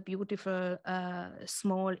 This is a beautiful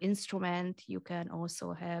small instrument. You can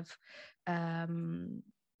also have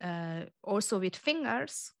also with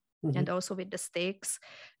fingers. Mm-hmm. And also with the sticks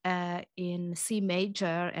in C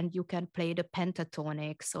major, and you can play the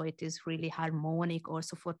pentatonic, so it is really harmonic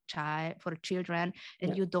also for children,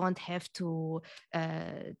 and you don't have to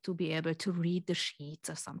be able to read the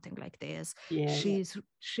sheets or something like this.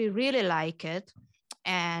 She really like it.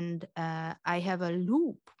 And I have a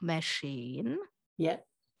loop machine. Yeah.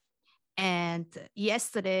 And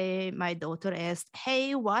yesterday my daughter asked,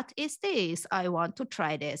 "Hey, what is this? I want to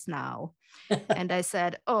try this now." And I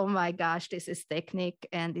said, "Oh my gosh, this is technique,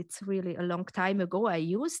 and it's really a long time ago I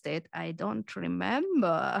used it. I don't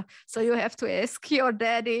remember. So you have to ask your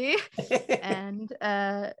daddy." And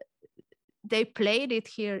they played it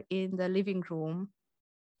here in the living room,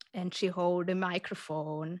 and she held a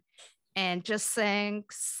microphone and just sang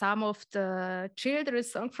some of the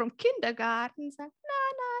children's song from kindergarten. Sang, na,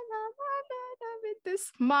 na, na, na, na, na, with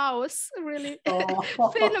this mouse, really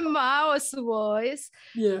thin mouse voice,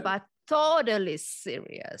 but totally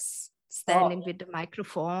serious, standing with the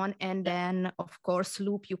microphone. And then, of course,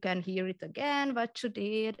 loop, you can hear it again, what you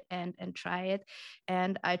did, and try it.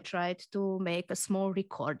 And I tried to make a small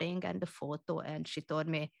recording and a photo, and she told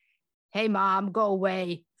me, "Hey, Mom, go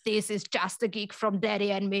away. This is just a gig from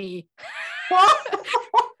Daddy and me."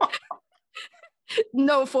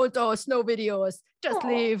 No photos, no videos, just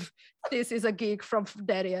leave. This is a gig from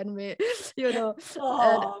Daddy and me, you know.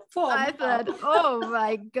 And I thought, oh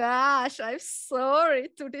my gosh, I'm sorry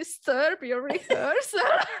to disturb your rehearsal.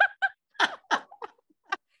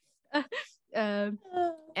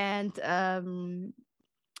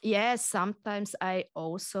 Yes, sometimes I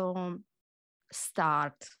also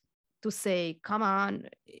start to say, "Come on,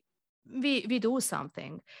 we do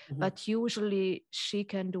something." But usually she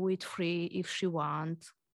can do it free if she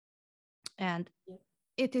wants. And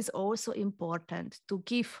it is also important to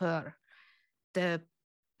give her the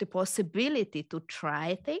possibility to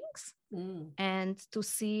try things, and to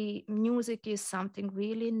see music is something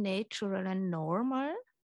really natural and normal,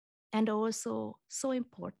 and also so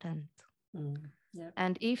important.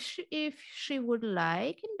 And if she would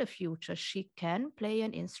like in the future, she can play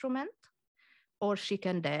an instrument or she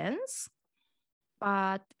can dance,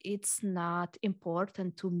 but it's not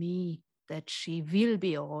important to me that she will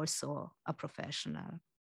be also a professional.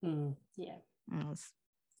 Yes.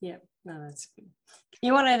 Yeah, no, that's good.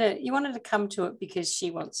 You wanted to come to it because she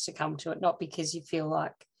wants to come to it, not because you feel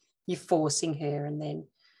like you're forcing her, and then,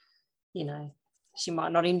 you know, she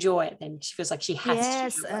might not enjoy it. Then she feels like she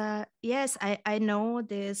has to do it. Yes, I know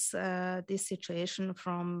this situation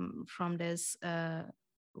from this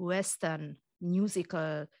Western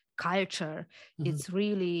musical culture. It's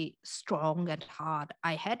really strong and hard.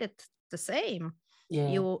 I had it the same.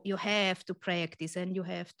 You have to practice, and you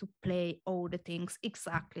have to play all the things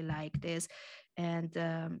exactly like this. And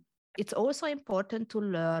it's also important to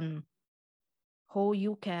learn how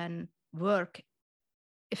you can work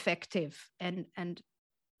effective and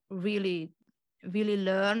really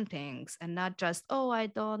learn things, and not just, "Oh, I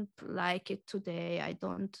don't like it today, I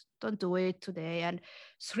don't do it today," and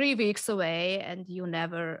 3 weeks away and you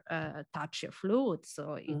never touch your flute,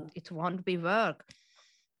 so it won't be work.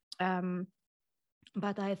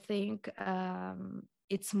 But I think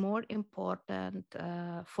it's more important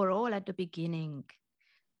for all at the beginning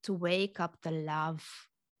to wake up the love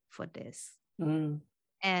for this,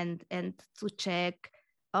 and to check,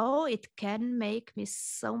 oh, it can make me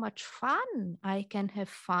so much fun. I can have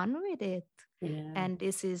fun with it. And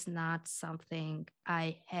this is not something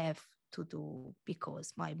I have to do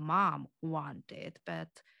because my mom wanted,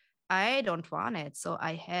 but I don't want it. So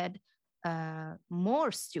I had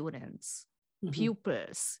more students,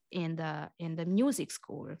 pupils in the music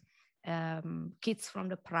school, kids from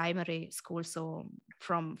the primary school, so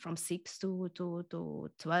from 6 to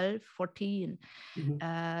 12, 14.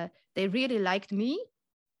 They really liked me.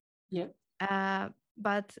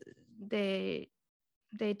 But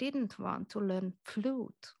they didn't want to learn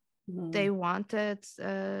flute. They wanted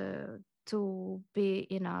to be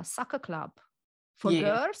in a soccer club for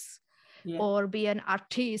girls, or be an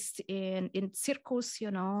artist in circus,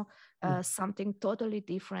 something totally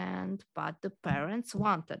different, but the parents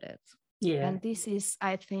wanted it. Yeah. And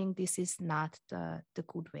I think this is not the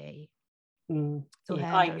good way to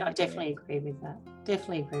handle I definitely agree with that.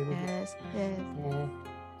 Definitely agree with that. Yes. Yeah.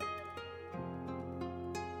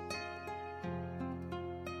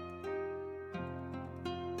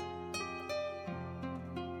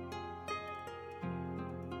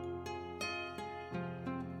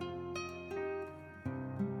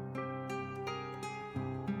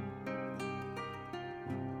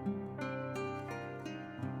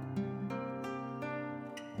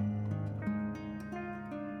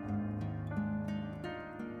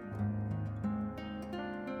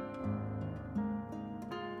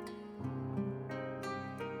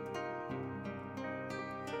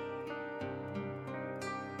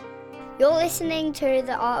 You're listening to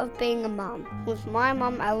The Art of Being a Mum with my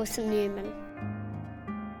mum, Alison Newman.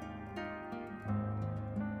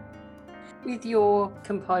 With your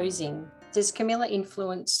composing, does Camilla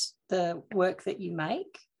influence the work that you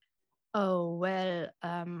make? Oh, well,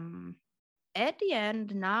 at the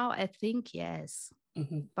end now, I think yes.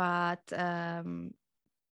 But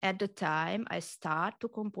at the time I start to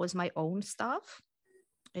compose my own stuff,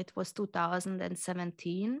 it was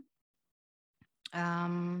 2017.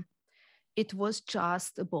 It was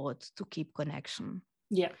just about to keep connection.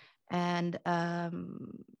 Yeah. And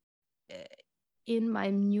in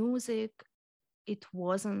my music, it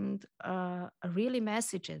wasn't a really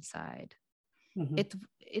message inside.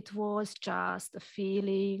 It was just a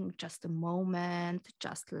feeling, just a moment,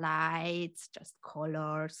 just lights, just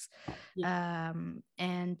colors. Yeah.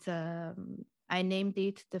 I named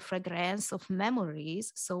it The Fragrance of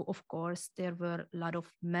Memories. So of course there were a lot of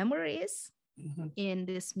memories in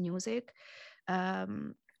this music,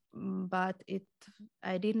 but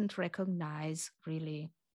I didn't recognize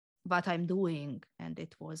really what I'm doing, and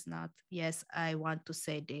it was not, yes, I want to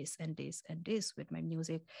say this and this and this with my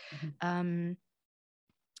music. In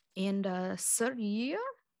the third year,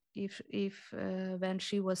 if when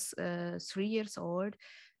she was 3 years old,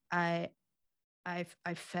 I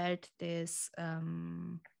felt this.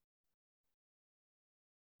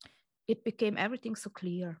 It became everything so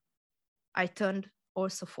clear. I turned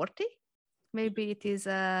also 40. Maybe it is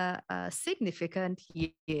a significant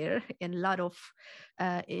year in a lot of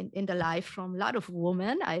in the life from a lot of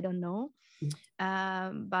women. I don't know,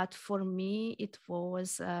 but for me it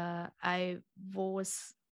was I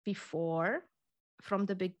was before, from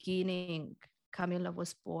the beginning. Camilla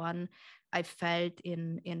was born, I felt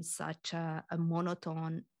in such a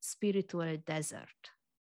monotone spiritual desert.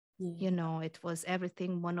 It was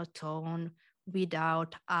everything monotone,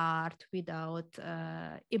 without art, without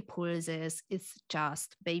impulses. It's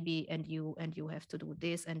just baby and you have to do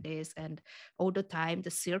this and this, and all the time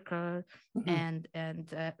the circle, and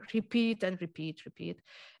repeat and repeat.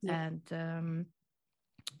 Yeah.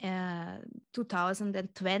 And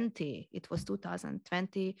 2020, it was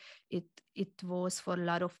 2020, it was for a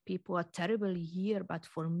lot of people a terrible year, but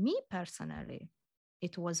for me personally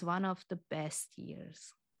it was one of the best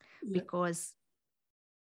years. Because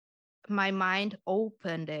my mind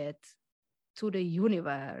opened it to the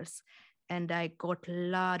universe and I got a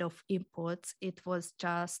lot of inputs. It was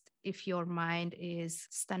just, if your mind is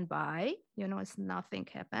standby, it's nothing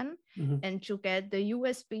happen, and you get the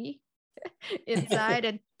USB inside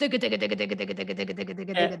and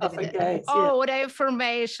all the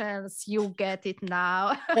informations, you get it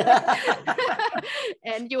now.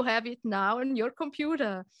 And you have it now on your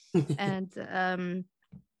computer.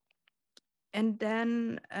 And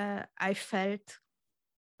then I felt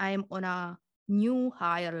I'm on a new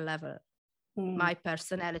higher level, my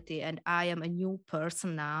personality, and I am a new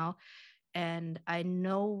person now. And I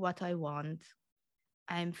know what I want.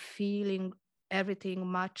 I'm feeling everything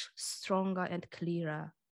much stronger and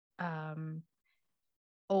clearer.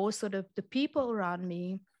 Also the people around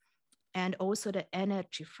me, and also the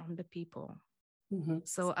energy from the people.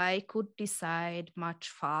 So I could decide much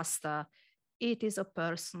faster. It is a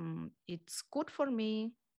person, it's good for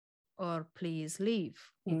me, or please leave.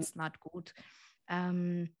 It's not good.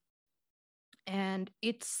 And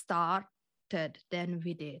it started then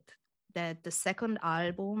with it. That the second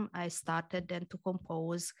album, I started then to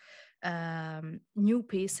compose new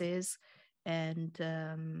pieces. And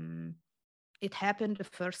it happened the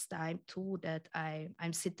first time too that I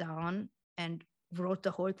sit down and wrote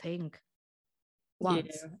the whole thing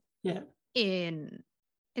once. Yeah. In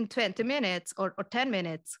 20 minutes or 10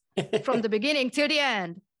 minutes from the beginning till the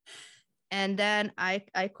end. And then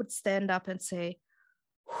I could stand up and say,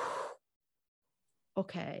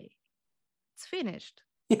 okay, it's finished.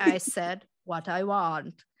 I said what I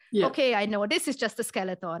want. Yeah. Okay, I know this is just a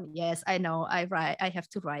skeleton. Yes, I know. I have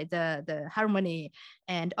to write the harmony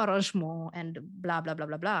and arrangement and blah blah blah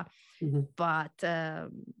blah blah. Mm-hmm. But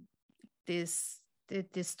this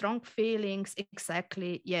the strong feelings,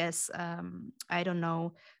 exactly. Yes, I don't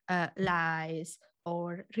know, lies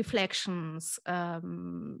or reflections,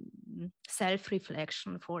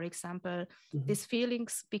 self-reflection, for example. Mm-hmm. These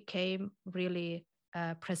feelings became really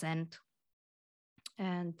present,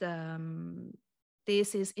 and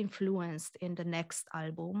this is influenced in the next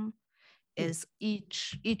album, as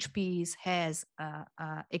each piece has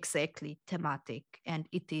exactly thematic, and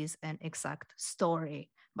it is an exact story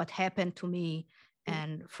what happened to me,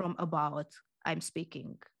 and from about I'm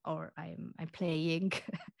speaking or I'm playing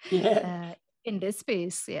Yeah. in this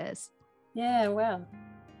piece. Yes. Yeah, wow.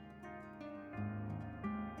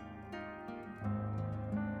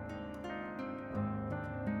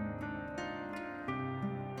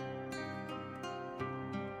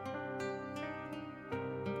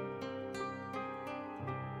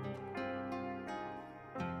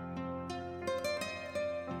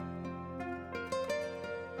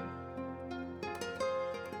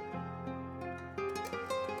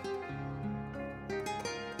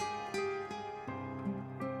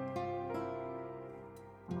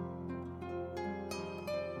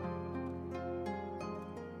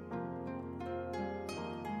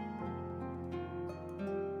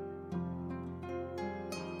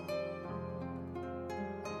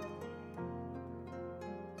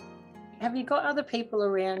 Have you got other people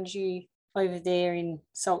around you over there in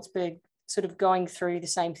Salzburg sort of going through the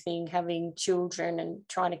same thing, having children and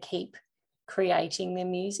trying to keep creating their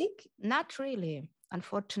music? Not really,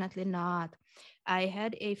 unfortunately not. I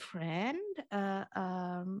had a friend,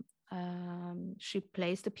 she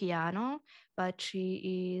plays the piano, but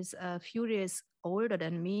she is a few years older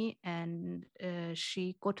than me, and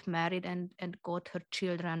she got married and got her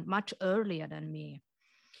children much earlier than me.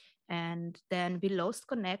 And then we lost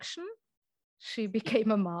connection. She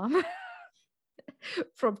became a mom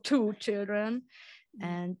from 2 children.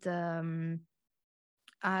 And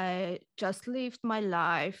I just lived my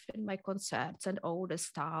life and my concerts and all the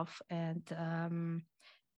stuff. And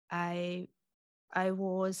I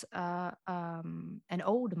was an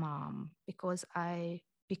old mom because I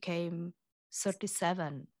became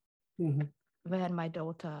 37 when my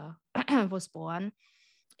daughter was born.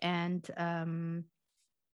 And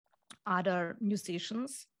other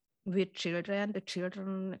musicians with children, the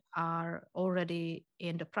children are already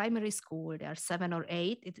in the primary school. They are 7 or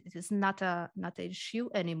 8. It is not an issue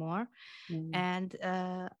anymore. And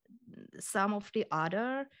some of the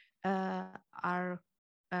other are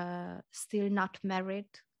still not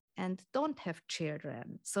married and don't have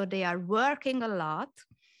children. So they are working a lot,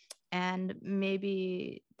 and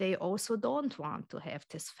maybe they also don't want to have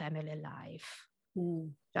this family life.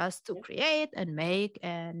 Just to create and make,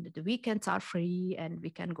 and the weekends are free and we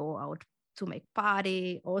can go out to make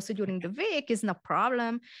party also during the week is no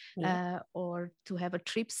problem, or to have a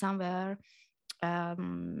trip somewhere.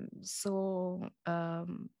 So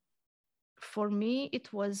for me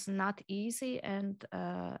it was not easy, and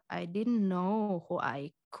I didn't know how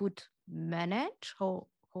I could manage, how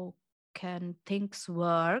can things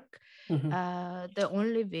work. The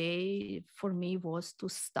only way for me was to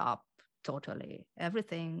stop totally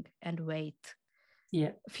everything and wait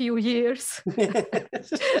a few years.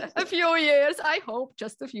 A few years, I hope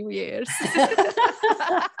just a few years.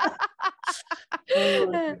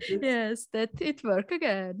 Yes, that it work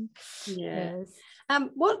again. Yes.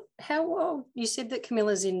 How old, you said that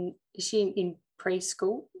Camilla's is she in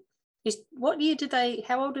preschool? What year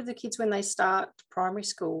how old are the kids when they start primary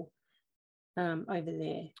school over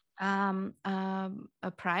there?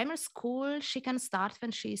 A primary school, she can start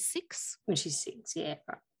when she's 6. When she's 6, yeah.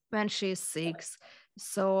 Right. When she's 6.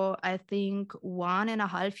 So I think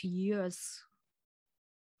 1.5 years,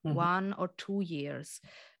 1 or 2 years.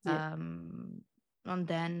 And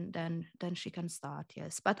then she can start,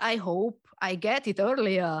 yes. But I hope I get it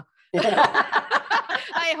earlier.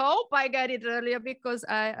 I hope I get it earlier, because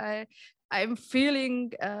I'm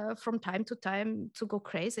feeling from time to time to go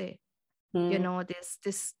crazy. You know, this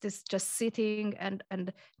just sitting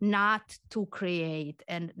and not to create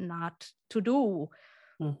and not to do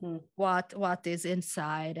what is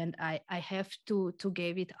inside, and I have to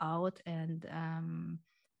give it out. And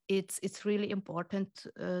it's really important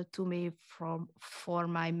to me for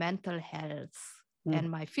my mental health and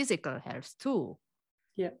my physical health too.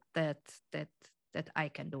 That I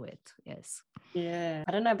can do it. Yes. Yeah.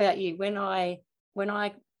 I don't know about you. When I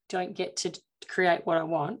don't get to create what I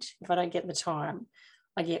want, if I don't get the time,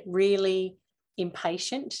 I get really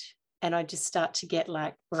impatient, and I just start to get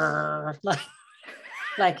like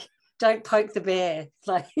like, don't poke the bear.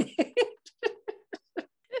 Like,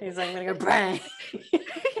 he's like, I'm going to go bang.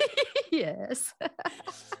 Yes.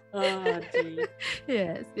 Oh, gee.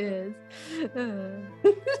 Yes.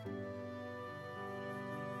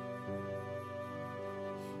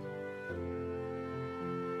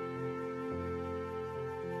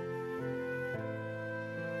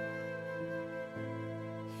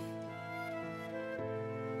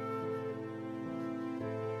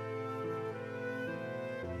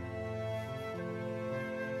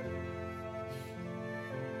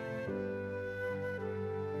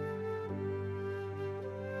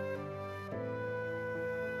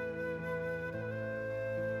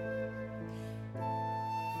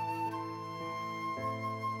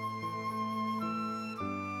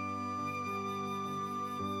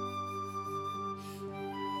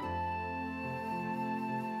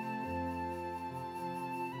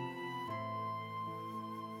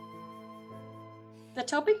 The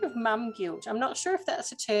topic of mum guilt, I'm not sure if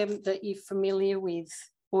that's a term that you're familiar with,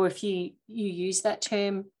 or if you use that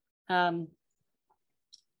term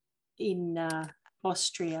in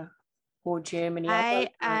Austria or Germany. I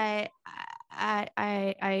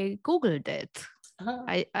Googled it.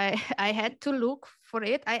 Uh-huh. I had to look for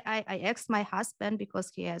it. I asked my husband because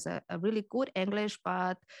he has a really good English,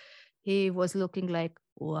 but he was looking like,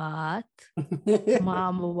 what?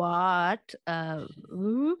 Mom, what?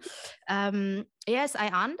 Yes, I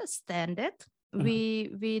understand it.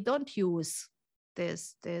 We don't use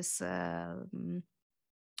this in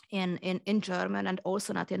German, and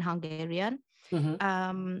also not in Hungarian.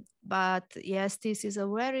 But yes, this is a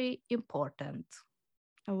very important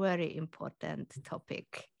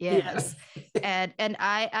topic. Yes. Yeah. and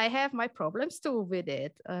I have my problems too with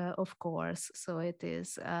it, of course. So it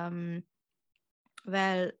is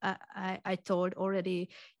well, I told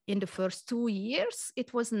already in the first 2 years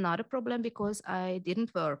it was not a problem because I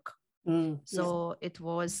didn't work. So it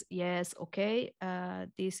was, yes, okay,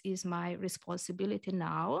 this is my responsibility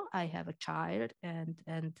now. I have a child,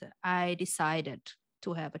 and I decided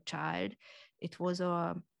to have a child. It was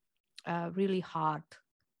a really hard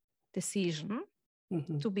decision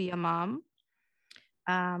to be a mom.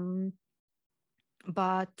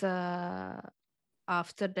 But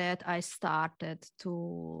after that, I started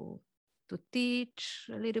to teach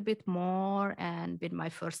a little bit more, and with my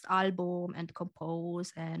first album and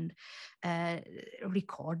compose and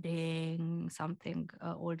recording something,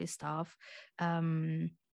 all this stuff.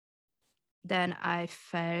 Then I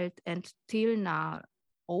felt, and till now,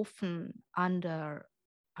 often under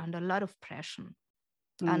a lot of pressure.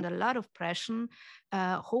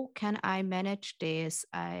 How can I manage this?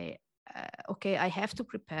 Okay, I have to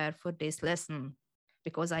prepare for this lesson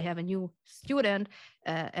because I have a new student,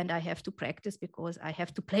 and I have to practice because I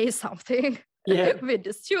have to play something with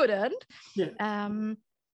the student.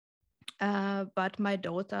 But my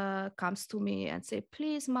daughter comes to me and say,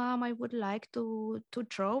 please, Mom, I would like to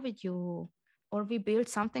draw with you, or we build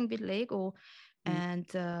something with Lego. And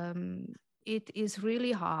it is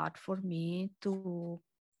really hard for me to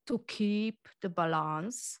keep the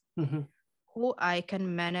balance, how I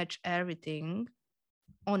can manage everything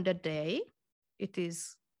on the day. It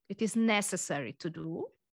is necessary to do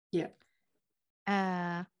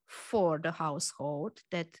for the household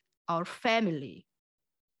that our family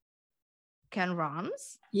can run.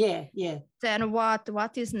 Then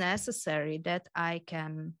what is necessary that I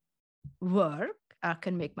can work, I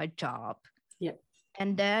can make my job.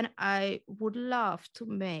 And then I would love to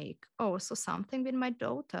make also something with my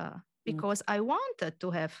daughter because I wanted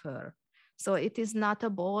to have her. So it is not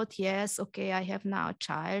about, yes, okay, I have now a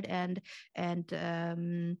child, and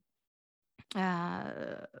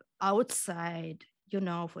outside,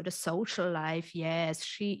 for the social life, yes,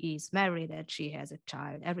 she is married and she has a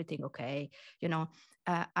child, everything okay.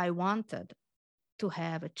 I wanted to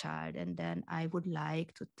have a child, and then I would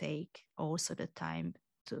like to take also the time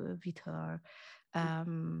with her.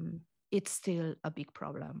 It's still a big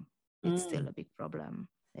problem.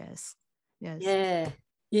 Yes.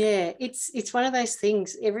 It's one of those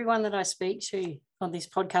things. Everyone that I speak to on this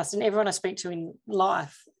podcast, and everyone I speak to in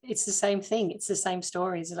life, it's the same thing. It's the same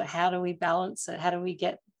stories. Like, how do we balance it? How do we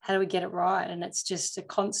get it right? And it's just a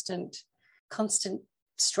constant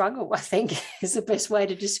struggle, I think, is the best way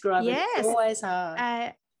to describe it. It's always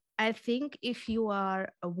hard. I think if you are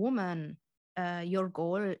a woman, your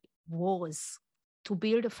goal was to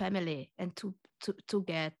build a family and to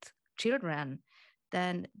get children,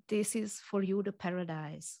 then this is for you the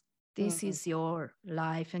paradise. This is your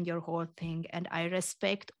life and your whole thing. And I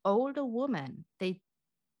respect all the women. They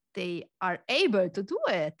are able to do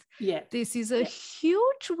it. This is a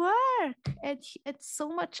huge work, and it's so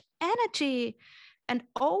much energy. and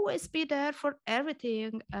always be there for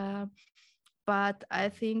everything. But I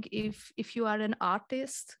think if you are an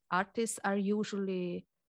artist, artists are usually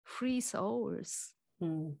free souls.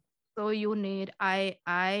 So you need,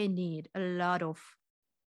 I need a lot of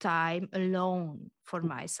time alone for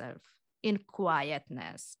myself in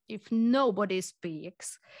quietness. If nobody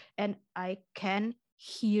speaks and I can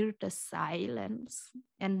hear the silence,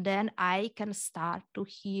 and then I can start to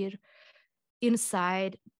hear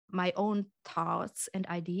inside my own thoughts and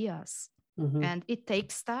ideas. And it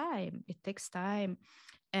takes time. It takes time.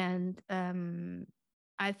 And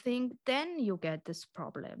I think then you get these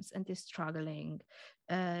problems and this struggling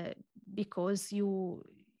because you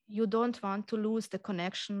don't want to lose the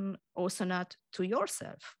connection, also not to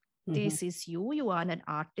yourself. This is you are an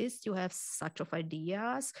artist, you have such of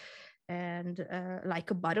ideas, and like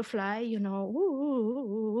a butterfly, you know,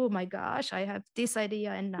 oh my gosh, I have this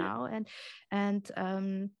idea, and now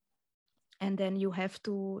and then you have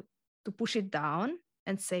to push it down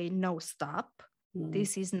and say, no, stop.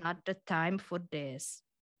 This is not the time for this,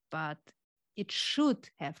 but it should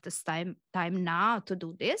have this time now to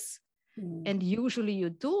do this. And usually you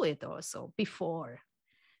do it also before.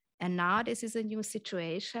 And now this is a new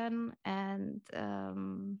situation. And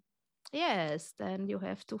yes, then you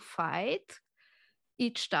have to fight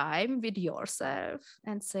each time with yourself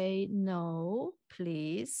and say, no,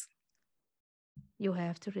 please, you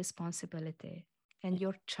have the responsibility, and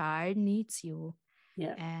your child needs you.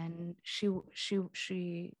 Yeah. And she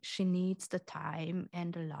needs the time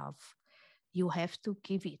and the love. You have to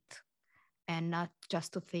give it, and not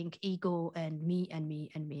just to think ego and me and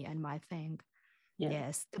me and me and my thing. Yeah.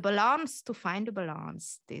 Yes, the balance, to find the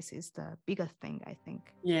balance, this is the biggest thing, I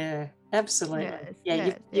think. Yeah, absolutely. Yes,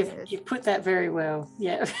 Yeah, yes, you've put that very well.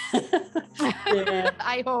 Yeah. Yeah.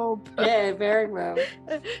 I hope. Yeah, very well.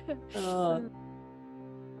 Oh.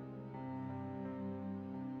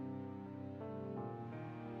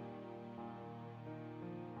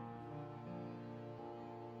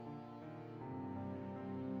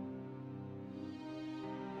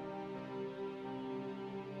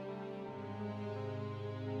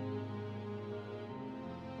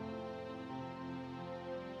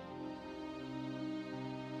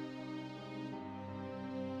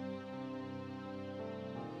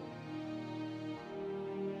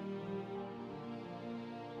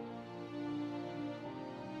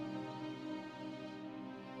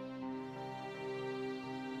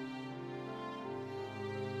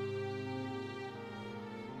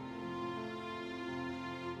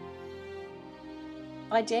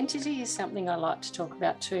 Identity is something I like to talk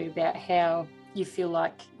about too, about how you feel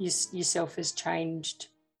like yourself has changed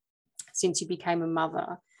since you became a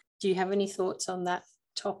mother. Do you have any thoughts on that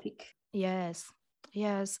topic? Yes.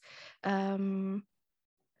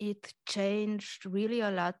 It changed really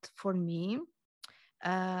a lot for me.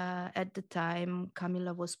 At the time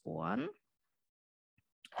Camilla was born,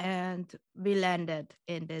 and we landed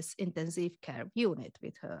in this intensive care unit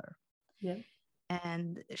with her. Yeah.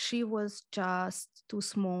 And she was just too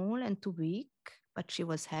small and too weak, but she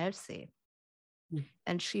was healthy.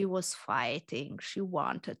 And she was fighting. She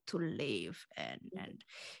wanted to live. And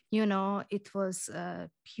you know, it was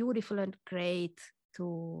beautiful and great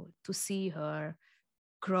to see her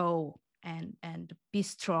grow and be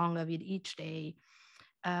stronger with each day.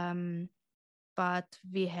 But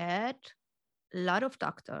we had a lot of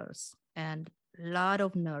doctors and a lot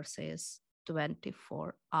of nurses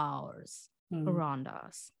 24 hours around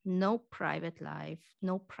us. No private life,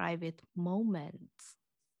 no private moments.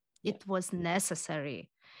 It was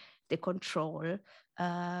necessary, the control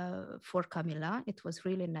for Camilla. It was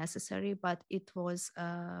really necessary, but it was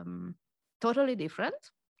totally different.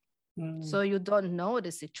 So you don't know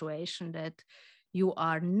the situation that you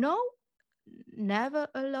are never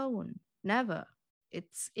alone, never.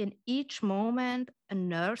 It's in each moment a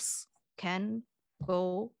nurse can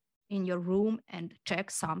go in your room and check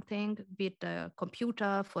something with the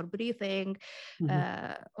computer for breathing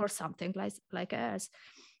or something like us.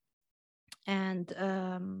 And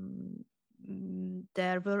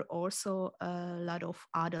there were also a lot of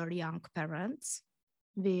other young parents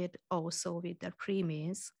with their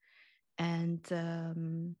preemies.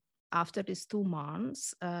 And after these 2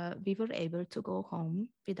 months, we were able to go home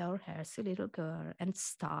with our healthy little girl and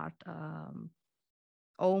start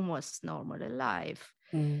almost normal life.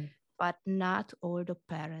 But not all the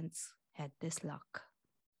parents had this luck.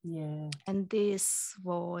 Yeah. And this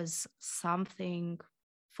was something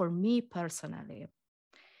for me personally.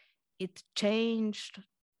 It changed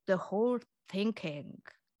the whole thinking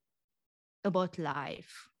about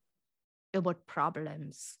life, about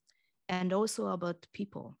problems, and also about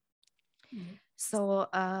people. So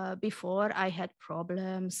before I had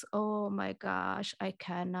problems. Oh my gosh, I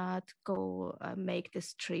cannot go make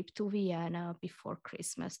this trip to Vienna before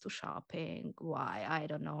Christmas to shopping. Why? I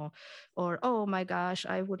don't know. Or, oh my gosh,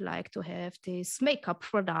 I would like to have this makeup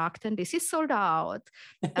product and this is sold out.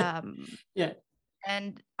 Yeah.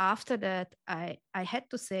 And after that, I had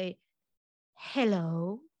to say,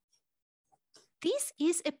 hello, this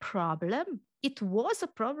is a problem. It was a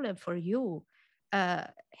problem for you.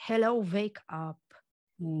 Hello, wake up.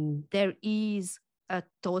 There is a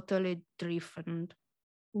totally different,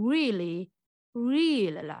 really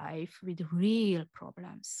real life with real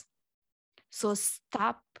problems. So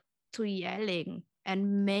stop to yelling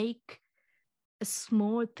and make a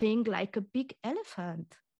small thing like a big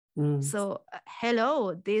elephant. So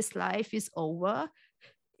hello, this life is over.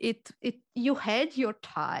 You had your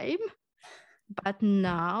time, but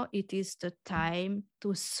now it is the time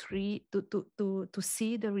to see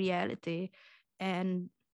the reality and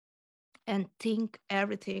think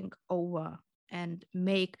everything over and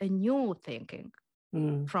make a new thinking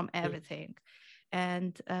from everything.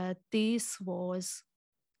 And this was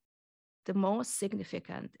the most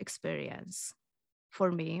significant experience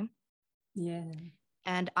for me. Yeah.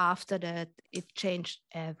 And after that, it changed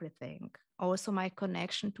everything. Also my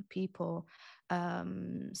connection to people.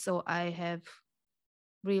 So I have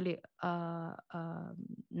really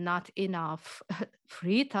not enough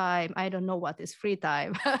free time. I don't know what is free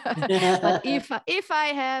time, but if I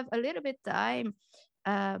have a little bit time,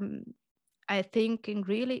 I thinking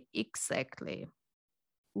really exactly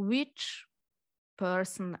which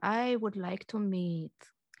person I would like to meet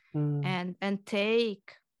and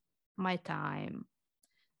take my time.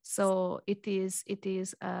 So it is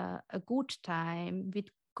a good time with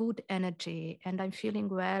good energy, and I'm feeling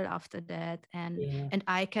well after that, and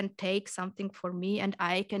I can take something for me and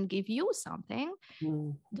I can give you something.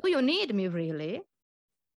 Do you need me really?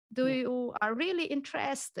 Do you are really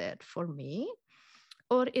interested for me?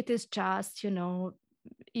 Or it is just,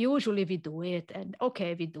 usually we do it and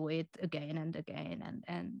okay, we do it again and again.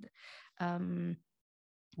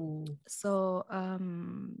 So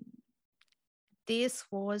this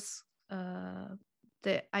was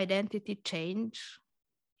the identity change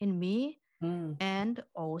in me. And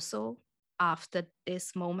also after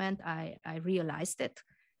this moment, I realized it.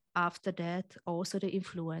 After that, also the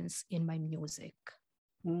influence in my music.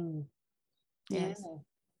 Yes.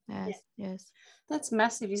 Yes. That's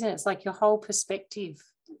massive, isn't it? It's like your whole perspective,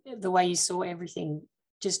 the way you saw everything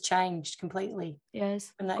just changed completely.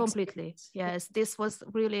 Yes, completely. Yes, this was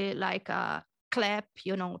really like a clap,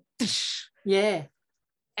 Yeah.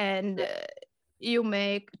 And you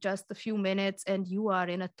make just a few minutes and you are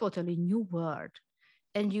in a totally new world,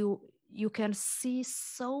 and you can see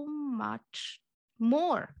so much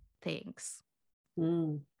more things,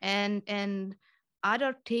 and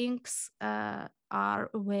other things are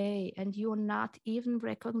away, and you're not even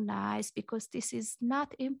recognized because this is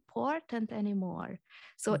not important anymore.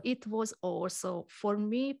 So it was also, for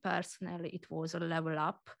me personally, it was a level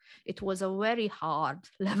up. It was a very hard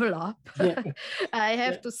level up. I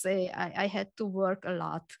have to say, I had to work a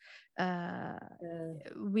lot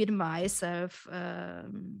with myself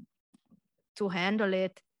to handle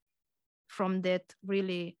it from that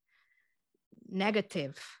really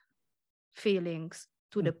negative feelings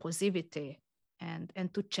to the positivity, and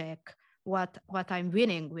to check what I'm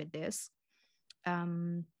winning with this.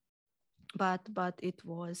 But it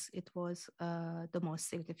was the most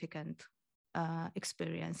significant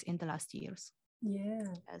experience in the last years.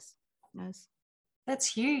 Yeah. Yes. That's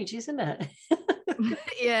huge, isn't it?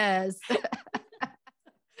 Yes.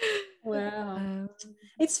 Wow.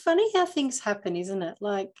 It's funny how things happen, isn't it?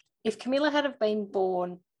 Like if Camilla had have been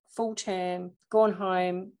born full term, gone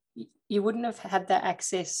home, you wouldn't have had that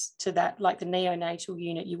access to that, like the neonatal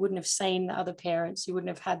unit. You wouldn't have seen the other parents. You wouldn't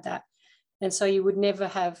have had that. And so you would never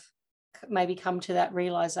have maybe come to that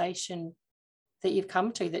realization that you've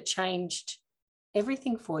come to that changed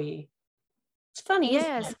everything for you. It's funny,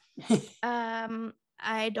 yes. Isn't it?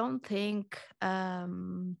 I don't think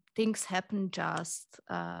things happen just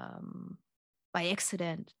by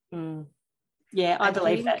accident. Yeah, I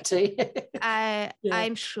believe that too.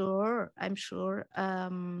 I'm sure.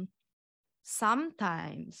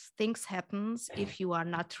 Sometimes things happens if you are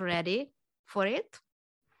not ready for it.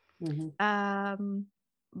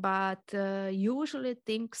 But usually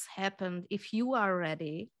things happen if you are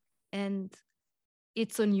ready, and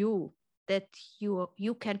it's on you that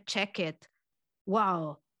you can check it.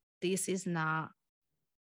 Wow, this is now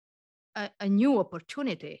a new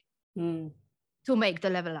opportunity to make the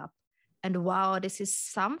level up. And wow, this is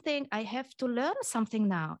something I have to learn something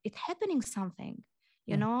now. It's happening something.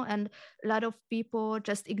 you know, and a lot of people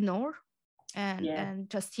just ignore and Yeah. and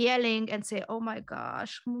just yelling and say, oh my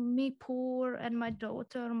gosh, me poor, and my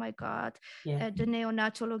daughter, oh my God, Yeah. the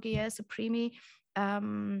neonatologia supremi.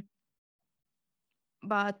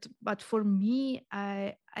 But for me,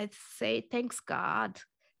 I say thanks God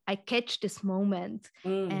I catch this moment,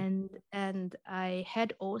 and I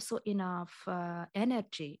had also enough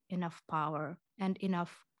energy, enough power, and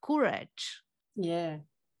enough courage Yeah.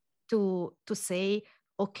 to say,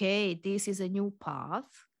 okay, this is a new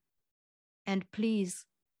path, and please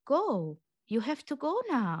go. You have to go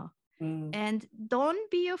now. And don't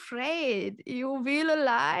be afraid. You will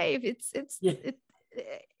alive.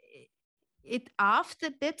 It after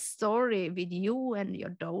that story with you and your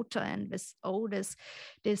daughter and with all these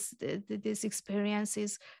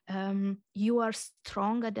experiences, you are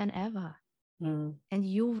stronger than ever, and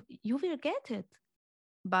you will get it.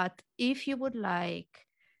 But if you would like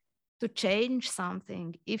to change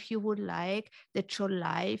something, if you would like that your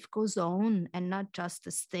life goes on and not just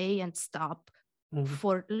to stay and stop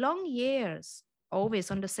for long years, always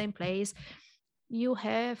on the same place, you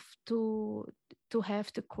have to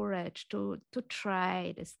have the courage to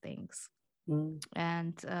try these things.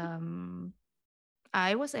 And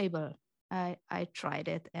I was able. I tried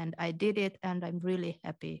it and I did it, and I'm really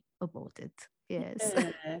happy about it. Yes.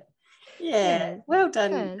 Yeah. Well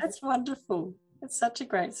done. Yes. That's wonderful. That's such a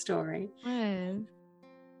great story. Yes.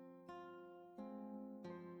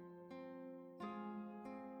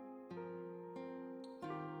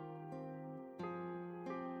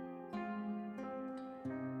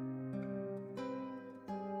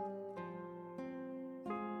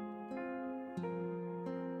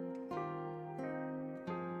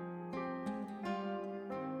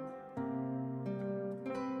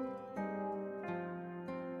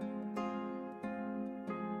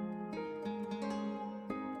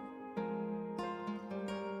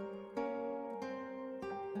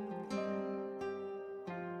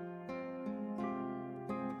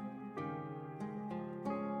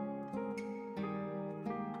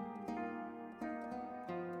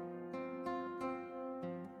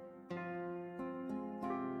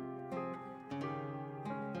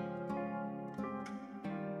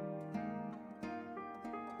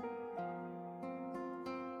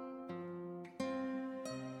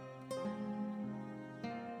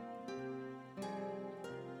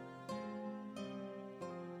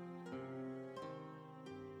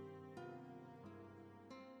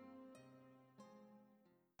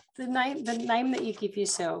 The name that you give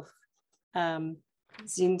yourself,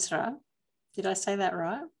 Zintra. Did I say that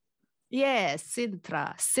right? Yes,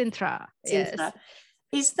 Sintra. Yes.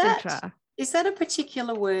 Is that a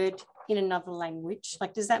particular word in another language?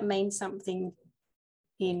 Like, does that mean something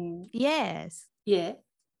in? Yes. Yeah.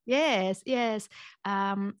 Yes.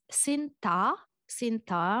 Sinta.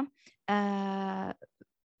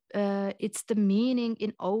 It's the meaning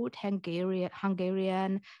in old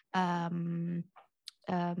Hungarian,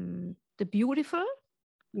 the beautiful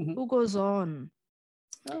who goes on.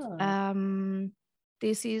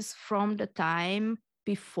 This is from the time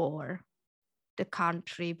before the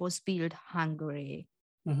country was built, Hungary.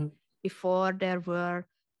 Before there were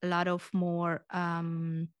a lot of more,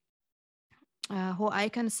 how I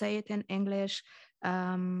can say it in English,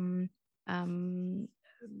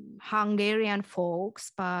 Hungarian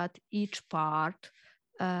folks, but each part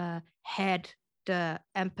had the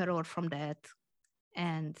emperor from that,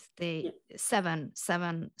 and they seven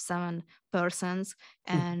persons,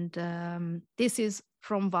 and this is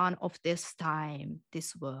from one of this time,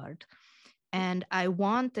 this word. And I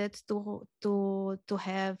wanted to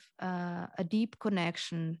have a deep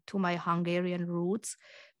connection to my Hungarian roots,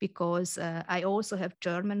 because I also have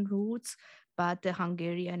German roots, but the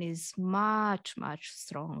Hungarian is much, much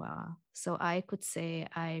stronger. So I could say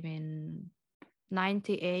I'm in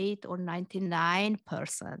 98 or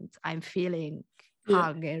 99%, I'm feeling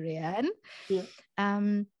Hungarian.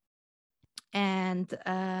 And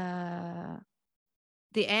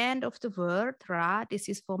the end of the word, Ra, this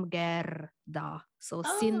is from Gerda. So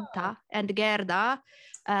Sinta and Gerda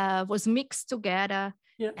was mixed together.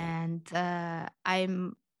 And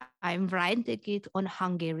I'm writing it on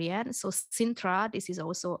Hungarian. So Sintra, this is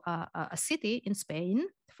also a city in Spain,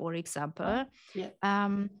 for example.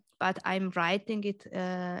 But I'm writing it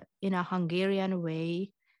in a Hungarian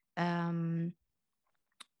way.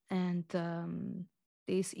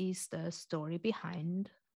 This is the story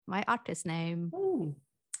behind my artist name. Ooh,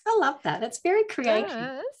 I love that. It's very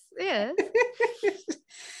creative. Yes.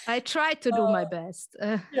 I try to do my best.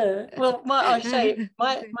 Well, I'll show you.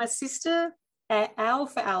 My sister, Al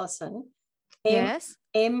for Alison,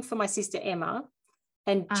 M for my sister Emma,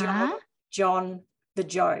 and John the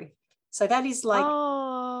Joe. So that is like,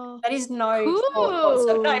 that is no cool. thought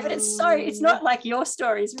whatsoever. No, but it's not like your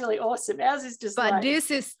story is really awesome. Ours is just but like,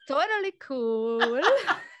 this is totally cool.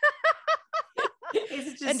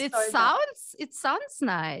 it's just And so it sounds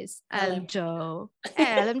nice. LM Joe.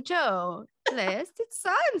 Joe. List. It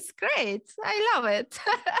sounds great. I love it.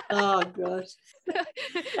 Oh gosh.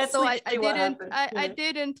 That's so I literally what happened. I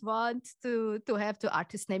didn't want to have the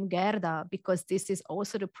artist name Gerda, because this is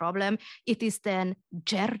also the problem. It is then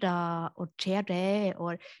Gerda or Gerde,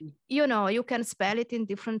 or you can spell it in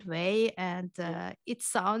different way, and it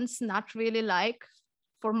sounds not really like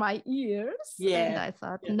for my ears. And I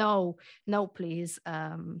thought, no, please.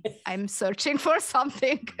 I'm searching for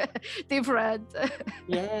something different.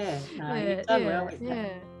 You've done well with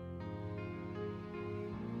that.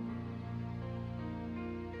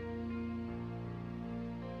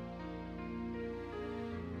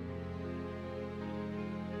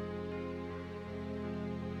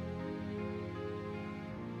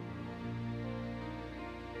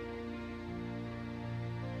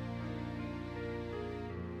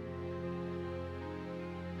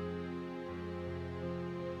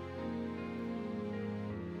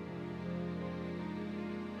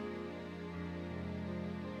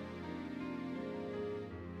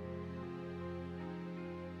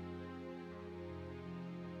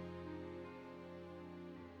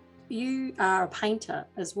 You are a painter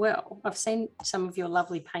as well. I've seen some of your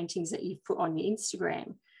lovely paintings that you've put on your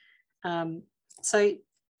Instagram. So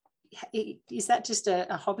is that just a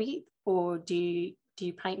hobby, or do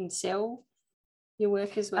you paint and sell your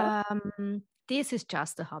work as well? This is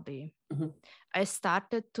just a hobby. Mm-hmm. I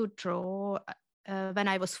started to draw when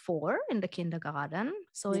I was 4 in the kindergarten.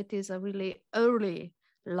 So it is a really early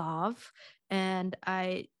love. And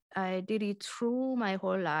I did it through my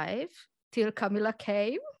whole life till Camilla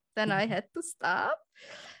came. Then I had to stop.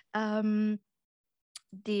 And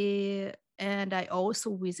I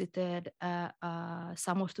also visited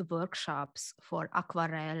some of the workshops for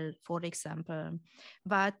aquarelle, for example.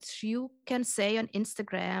 But you can say on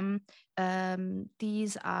Instagram,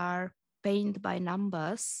 these are paint by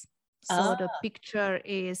numbers. So the picture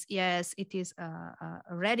is, it is a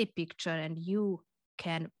ready picture, and you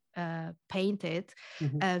can paint it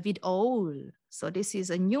with oil. So this is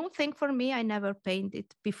a new thing for me. I never painted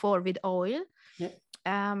before with oil.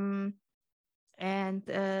 And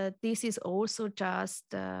this is also just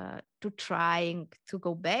to trying to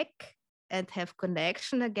go back and have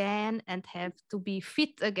connection again, and have to be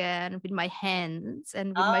fit again with my hands and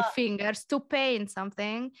with my fingers to paint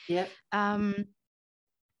something.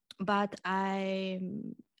 But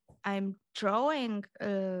I'm drawing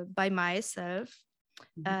by myself.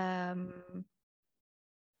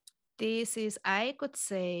 This is, I could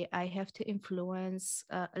say, I have to influence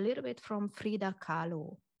a little bit from Frida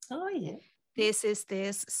Kahlo. Oh, yeah. This is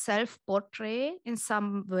this self-portrait in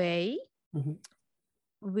some way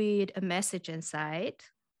with a message inside.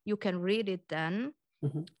 You can read it then,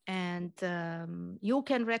 and you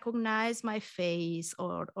can recognize my face,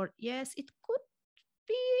 or yes, it could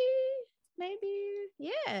be maybe,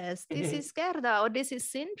 yes, this is Gerda, or this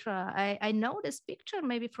is Sintra. I know this picture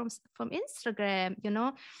maybe from Instagram,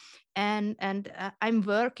 and I'm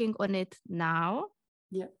working on it now.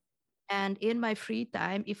 And in my free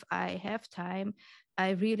time, if I have time, I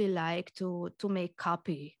really like to make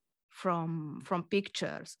copy from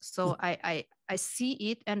pictures. So I see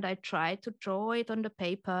it and I try to draw it on the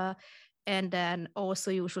paper. And then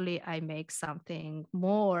also usually I make something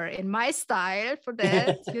more in my style for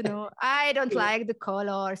that. I don't like the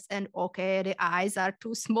colors, and the eyes are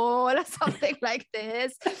too small or something like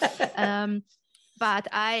this. But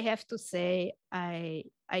I have to say, I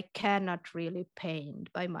cannot really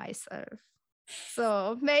paint by myself.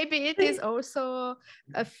 So maybe it is also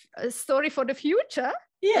a story for the future.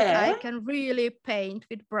 That I can really paint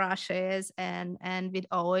with brushes and with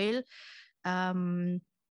oil.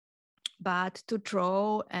 But to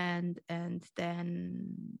draw and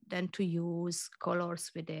then to use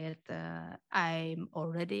colors with it, I'm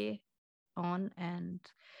already on, and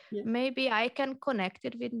maybe I can connect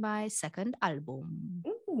it with my second album.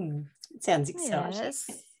 It sounds exciting. Yes,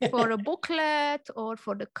 for a booklet or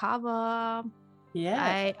for the cover.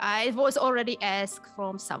 Yeah. I was already asked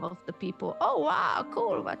from some of the people, oh wow,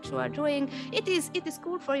 cool, what you are doing. It is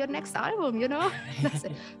cool for your next album, I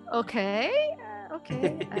said, okay.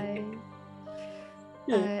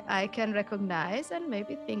 I can recognize and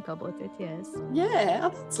maybe think about it, yes. Yeah,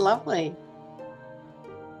 that's lovely.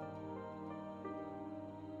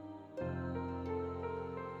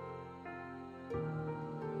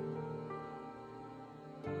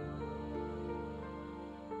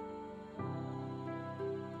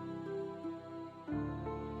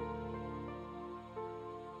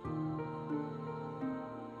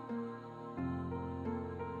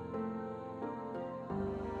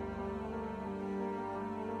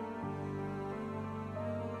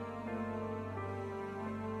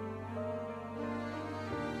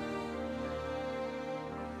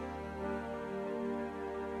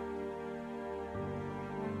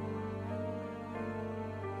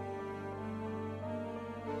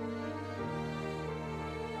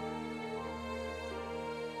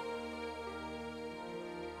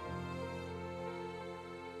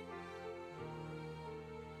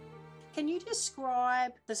 Can you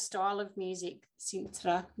describe the style of music,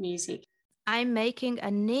 Sintra music? I'm making a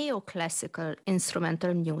neoclassical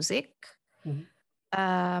instrumental music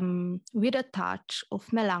with a touch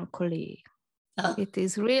of melancholy. It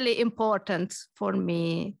is really important for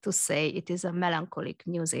me to say it is a melancholic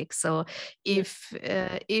music. So if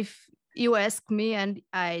you ask me and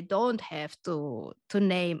I don't have to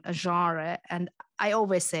name a genre, and I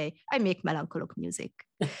always say I make melancholic music.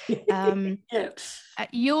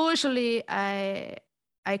 Usually I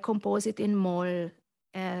compose it in moll,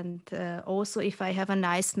 and also if I have a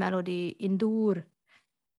nice melody in dur,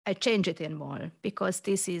 I change it in moll, because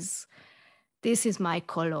this is my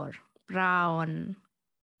color. Brown,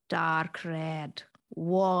 dark red,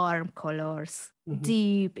 warm colors,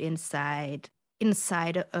 deep inside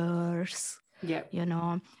the earth. Yeah. You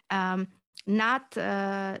know, not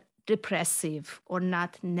depressive or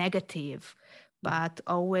not negative, but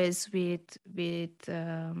always with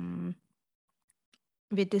the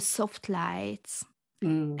soft lights,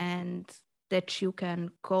 and that you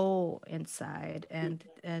can go inside, and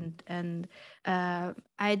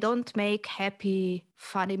I don't make happy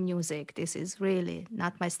funny music. This is really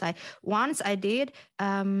not my style. Once I did,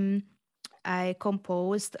 I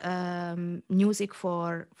composed music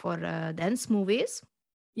for dance movies.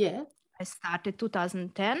 I started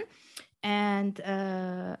 2010, and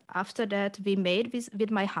after that we made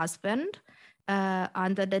with my husband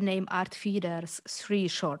under the name Art Feeders 3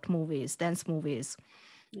 short movies, dance movies.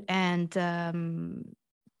 And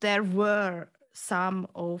there were some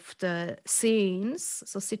of the scenes,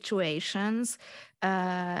 so situations,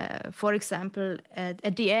 for example,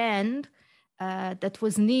 at the end, that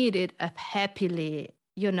was needed a happy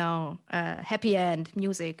end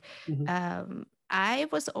music. I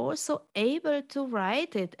was also able to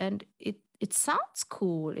write it, and it sounds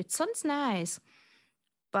cool, it sounds nice,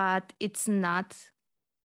 but it's not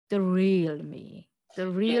the real me. The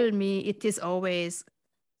real me, it is always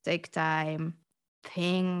take time,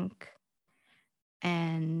 think,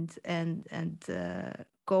 and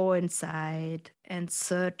go inside and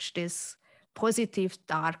search this positive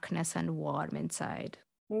darkness and warm inside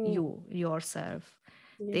yourself.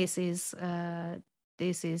 This is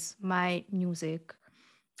my music,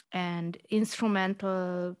 and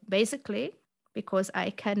instrumental basically, because I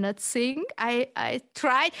cannot sing. I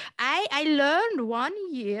tried. I learned 1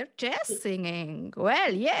 year jazz singing.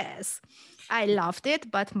 Well, yes, I loved it,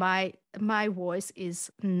 but my voice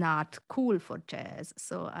is not cool for jazz.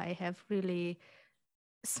 So I have really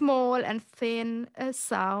small and thin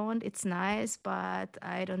sound. It's nice, but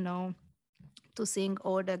I don't know to sing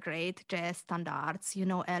all the great jazz standards,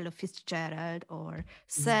 Ella Fitzgerald or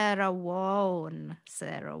Sarah Vaughan.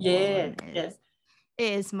 Sarah Vaughan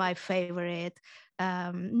is my favorite.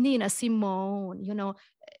 Nina Simone,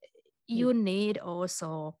 you need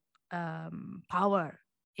also power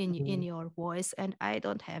in your voice, and I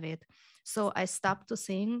don't have it. So I stopped to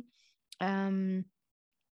sing. I'm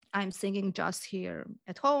singing just here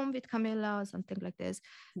at home with Camilla or something like this.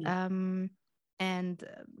 And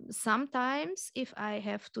sometimes if I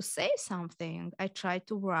have to say something, I try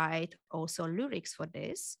to write also lyrics for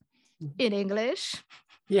this in English.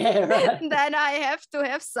 Yeah, right. Then I have to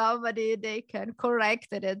have somebody, they can correct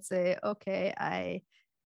it and say, okay, I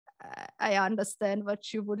understand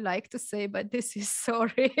what you would like to say, but this is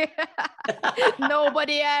sorry.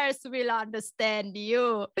 Nobody else will understand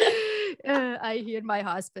you. I hear my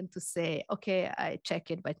husband to say, okay, I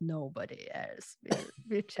check it, but nobody else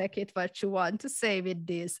will check it what you want to say with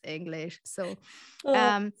this English. So,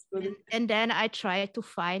 and then I try to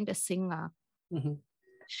find a singer.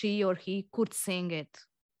 She or he could sing it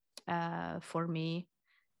for me.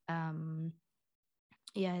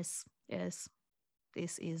 Yes.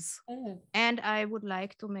 This is, and I would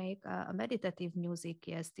like to make a meditative music.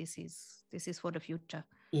 Yes, this is for the future.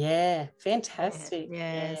 Yeah, fantastic.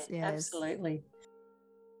 Yes. Absolutely.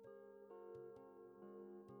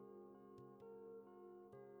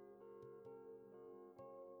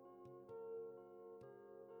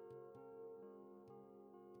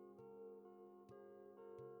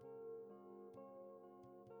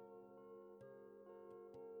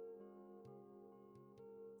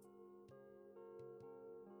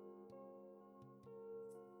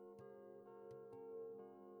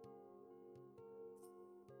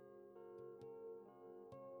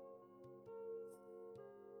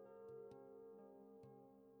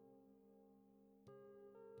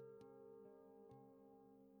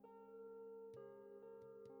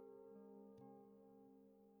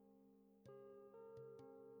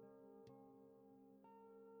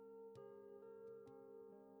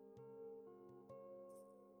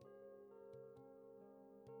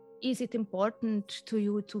 is it important to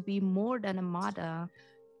you to be more than a mother?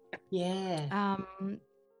 Yeah.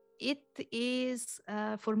 It is,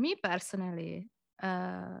 for me personally,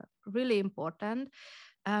 really important.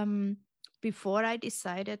 Before I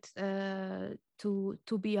decided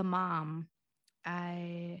to be a mom,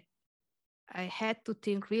 I had to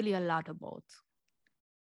think really a lot about.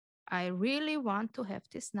 I really want to have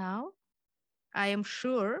this now. I am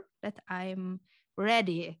sure that I'm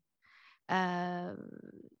ready uh,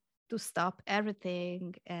 to stop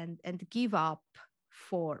everything and give up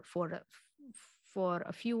for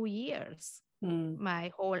a few years,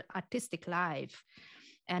 my whole artistic life.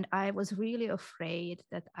 And I was really afraid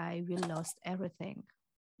that I will lose everything.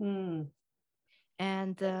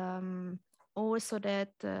 And also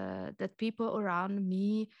that that people around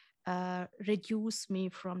me reduce me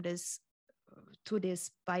from this to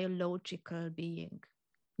this biological being.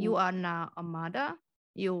 You are now a mother.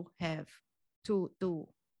 You have to do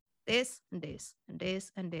this and this and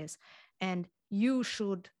this and this, and you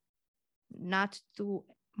should not do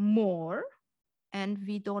more, and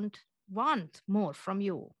we don't want more from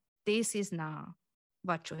you. This is now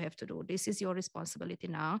what you have to do. This is your responsibility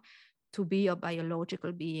now, to be a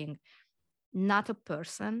biological being, not a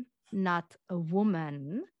person, not a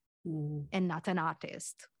woman, and not an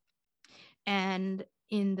artist. And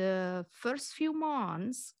in the first few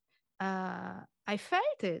months, I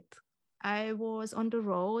felt it. I was on the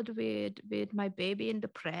road with my baby in the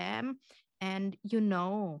pram, and you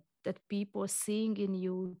know that people seeing in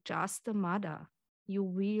you just a mother. You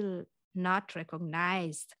will not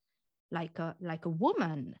recognized like a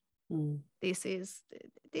woman. This is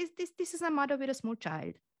a mother with a small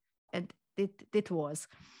child, and it was.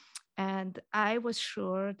 And I was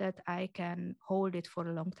sure that I can hold it for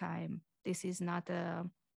a long time. This is not a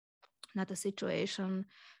situation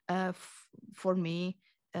for me,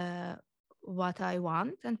 what I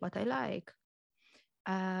want and what I like.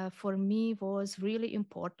 For me was really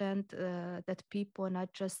important that people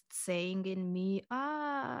not just saying in me,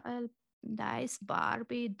 a nice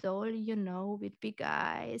Barbie doll, you know, with big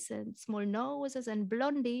eyes and small noses and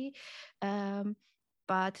blondie.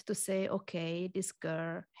 But to say, okay, this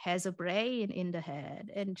girl has a brain in the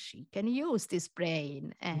head and she can use this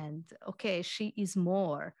brain. And okay, she is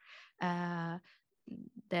more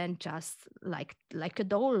than just like a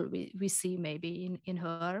doll we see maybe in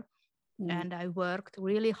her. And I worked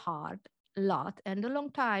really hard, a lot and a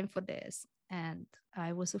long time for this. And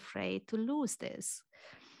I was afraid to lose this.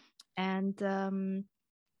 And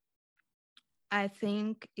I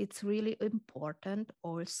think it's really important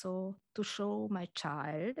also to show my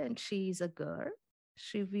child, and she is a girl,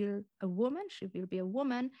 she will be a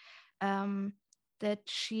woman, that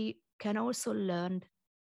she can also learn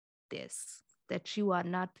this, that you are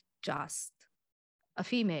not just a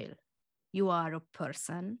female, you are a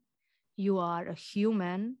person, you are a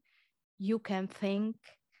human, you can think,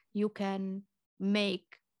 you can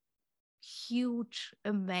make huge,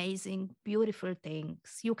 amazing, beautiful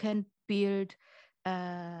things. You can build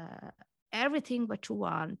everything what you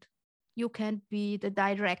want. You can be the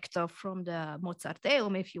director from the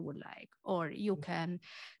Mozarteum if you would like, or you can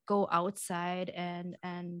go outside and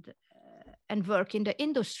work in the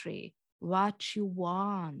industry. What you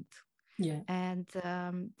want. Yeah. And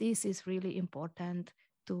this is really important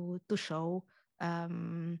to show.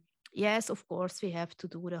 Yes, of course, we have to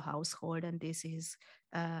do the household, and this is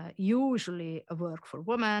usually a work for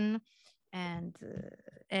women, and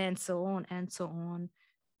so on and so on.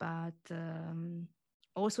 But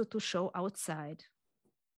also to show outside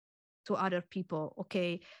to other people,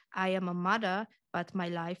 okay, I am a mother, but my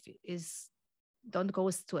life don't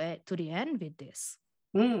goes to the end with this.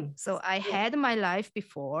 So I had my life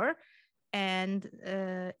before, and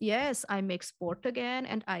yes, I make sport again,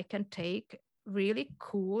 and I can take really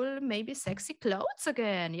cool, maybe sexy clothes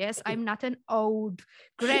again. Yes, I'm not an old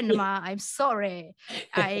grandma. I'm sorry.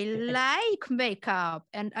 I like makeup,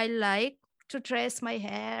 and I like to dress my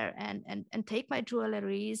hair and take my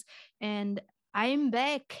jewelries, and I'm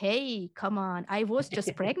back. Hey, come on. I was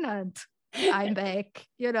just pregnant. I'm back,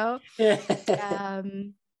 you know.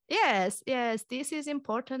 Yes, this is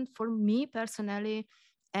important for me personally.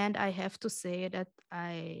 And I have to say that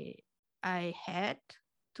I had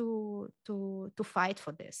to fight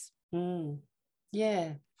for this.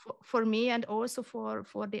 Yeah. For me, and also for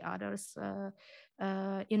the others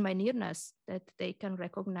in my nearness, that they can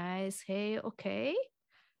recognize, hey, okay,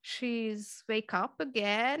 she's wake up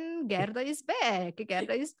again. Gerda is back.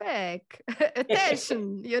 Gerda is back.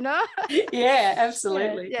 Attention, you know? Yeah,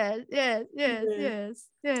 absolutely. Yes.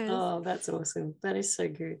 Oh, that's awesome. That is so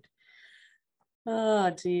good. Oh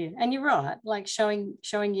dear. And you're right, like showing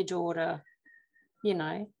your daughter, you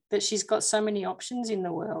know, that she's got so many options in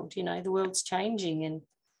the world. You know, the world's changing, and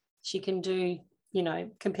she can do, you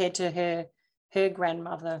know, compared to her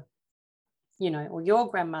grandmother, you know, or your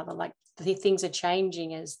grandmother, like the things are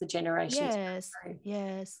changing as the generations go through.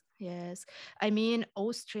 Yes. I mean,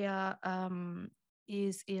 Austria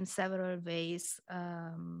is in several ways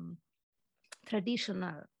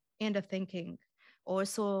traditional in the thinking,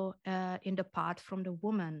 also in the part from the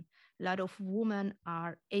woman. A lot of women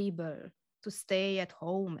are able to stay at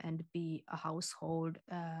home and be a household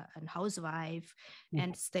and housewife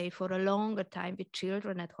and stay for a longer time with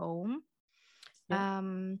children at home.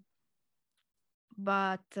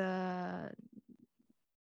 But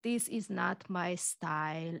this is not my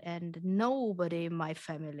style, and nobody in my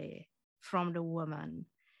family from the woman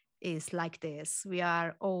is like this. We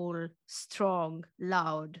are all strong,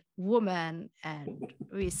 loud women, and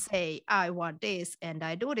we say, I want this and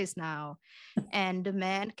I do this now. And the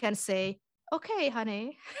man can say, okay,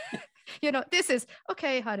 honey, you know, this is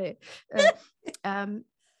okay, honey.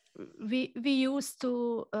 We used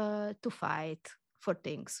to fight for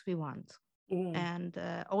things we want. And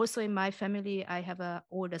also in my family, I have an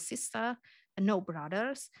older sister and no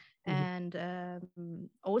brothers. And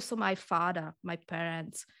also my father, my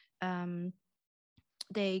parents,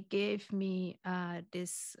 they gave me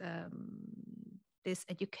this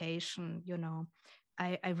education, you know.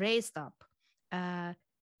 I raised up.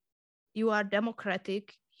 You are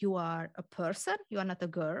democratic, you are a person, you are not a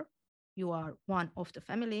girl, you are one of the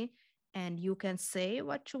family, and you can say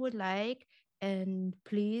what you would like, and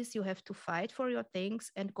please, you have to fight for your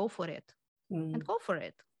things and go for it. And go for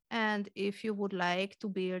it. And if you would like to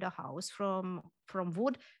build a house from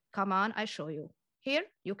wood, come on, I show you. Here,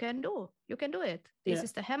 you can do it. This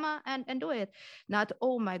is the hammer, and do it. Not,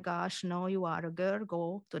 oh my gosh, no, you are a girl,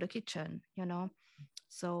 go to the kitchen, you know.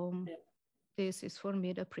 So this is for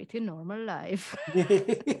me the pretty normal life.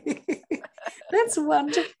 That's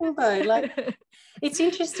wonderful though. Like, it's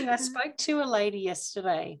interesting. I spoke to a lady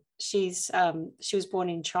yesterday. She was born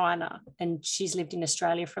in China and she's lived in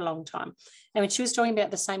Australia for a long time. And when she was talking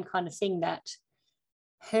about the same kind of thing, that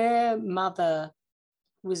her mother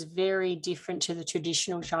was very different to the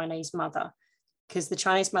traditional Chinese mother, because the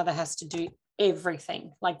Chinese mother has to do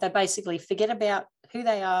everything. Like, they basically forget about who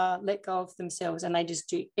they are, let go of themselves, and they just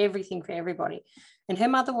do everything for everybody. And her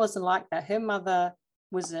mother wasn't like that. Her mother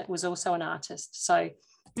was also an artist. So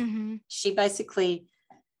she basically,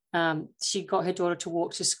 she got her daughter to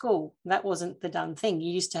walk to school. That wasn't the done thing.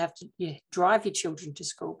 You used to have to drive your children to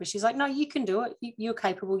school. But she's like, no, you can do it. You're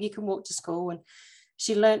capable. You can walk to school. And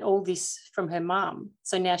she learned all this from her mum.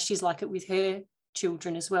 So now she's like it with her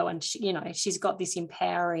children as well. And, she, you know, she's got this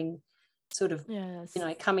empowering sort of, you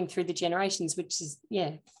know, coming through the generations, which is,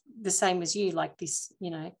 the same as you, like this, you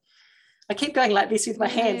know. I keep going like this with my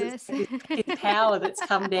hands. It's this power that's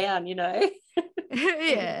come down, you know.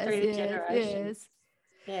 Through the generations.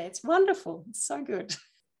 Yeah, it's wonderful. It's so good.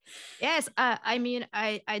 Yes, I mean,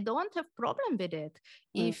 I don't have problem with it.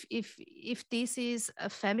 If this is a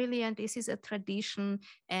family and this is a tradition,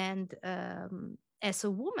 and as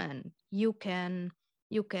a woman, you can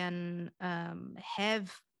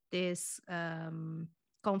have this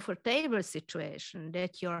comfortable situation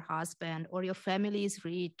that your husband or your family is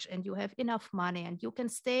rich and you have enough money and you can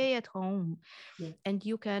stay at home and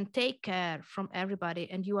you can take care from everybody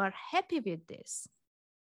and you are happy with this,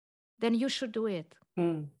 then you should do it.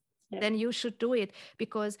 Then you should do it,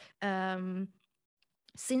 because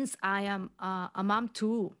since I am a mom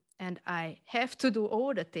too, and I have to do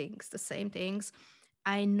all the things, the same things,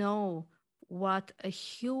 I know what a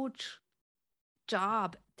huge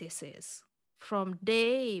job this is, from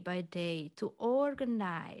day by day, to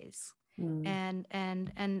organize and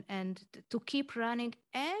to keep running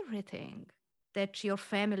everything that your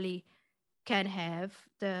family can have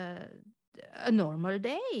a normal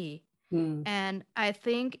day. And I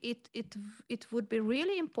think it would be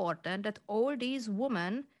really important that all these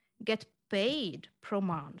women get paid per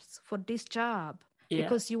month for this job.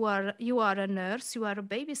 Because you are a nurse, you are a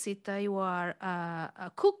babysitter, you are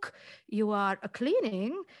a cook, you are a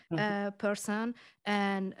cleaning person,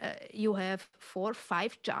 and you have 4 or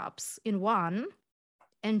 5 jobs in one,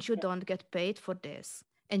 and you don't get paid for this.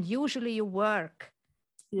 And usually you work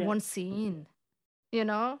one scene, you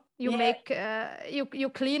know, you make you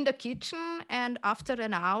clean the kitchen, and after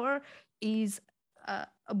an hour is a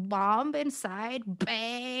bomb inside,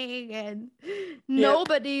 bang, and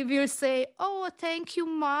nobody will say, oh, thank you,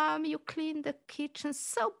 Mom, you cleaned the kitchen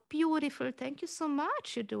so beautiful, thank you so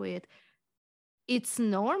much, you do it. It's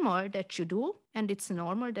normal that you do, and it's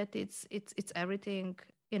normal that it's everything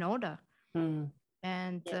in order.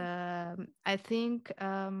 And I think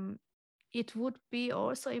it would be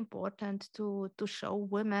also important to show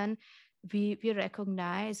women we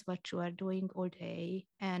recognize what you are doing all day,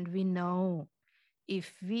 and we know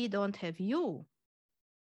if we don't have you,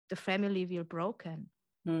 the family will broken.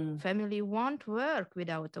 Family won't work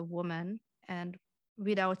without a woman and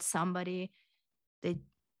without somebody that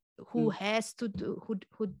who has to do,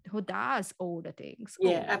 who does all the things.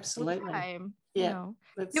 Yeah, absolutely. Time, Yeah,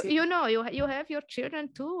 you have your children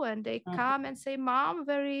too, and they come and say, "Mom,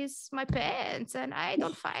 where is my pants?" And I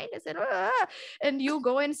don't find it. And you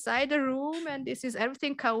go inside the room, and this is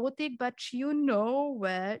everything chaotic, but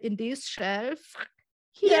where in this shelf,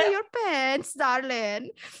 here are your pants,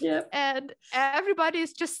 darling. Yeah. And everybody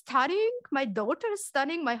is just stunning. My daughter is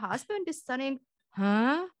stunning. My husband is stunning.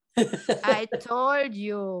 Huh? I told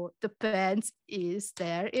you the pants is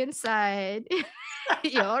there inside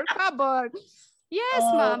your cupboard. Yes,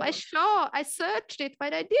 Mom, I searched it,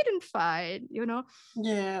 but I didn't find,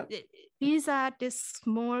 Yeah. These are the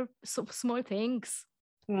small things,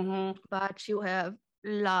 but you have a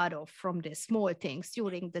lot of from the small things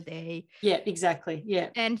during the day. Yeah, exactly. Yeah.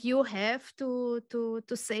 And you have to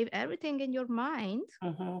save everything in your mind,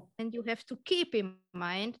 and you have to keep in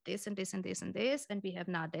mind this and this and this and this, and we have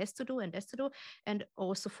now this to do and this to do, and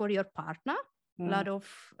also for your partner. A lot of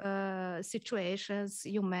situations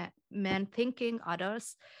you men thinking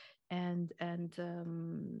others, and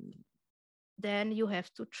then you have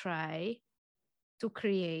to try to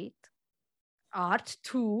create art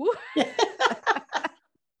too.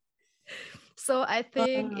 So I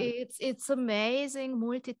think it's amazing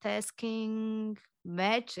multitasking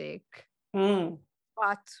magic,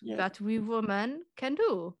 but we women can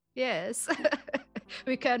do. Yes.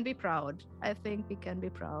 We can be proud. I think we can be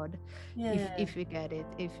proud if we get it.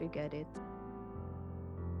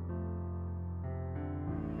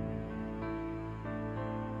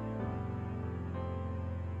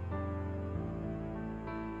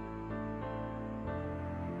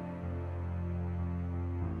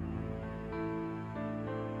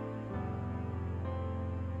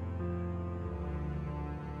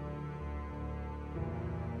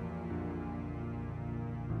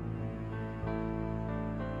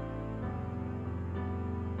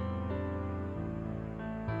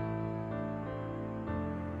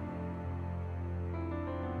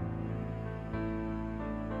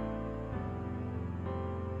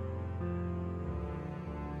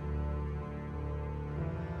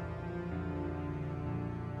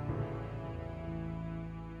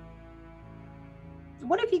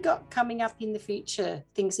 What have you got coming up in the future?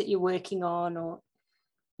 Things that you're working on, or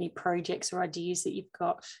any projects or ideas that you've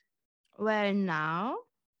got? Well, now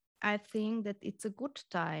I think that it's a good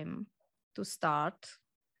time to start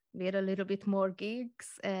with a little bit more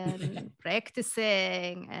gigs and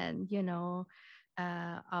practicing. And,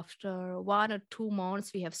 after 1 or 2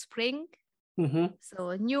 months, we have spring. So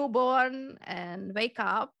a newborn and wake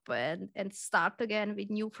up and start again with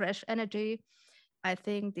new, fresh energy. I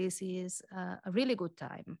think this is a really good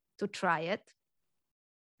time to try it.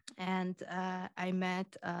 And I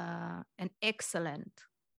met an excellent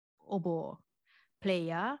oboe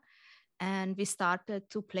player, and we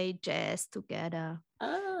started to play jazz together.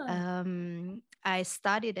 I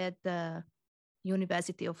studied at the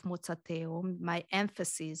University of Mozarteum. My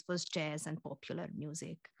emphasis was jazz and popular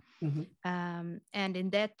music. And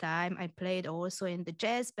in that time, I played also in the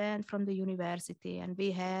jazz band from the university, and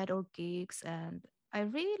we had our gigs, and I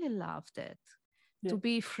really loved it. To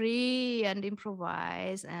be free and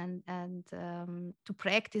improvise and to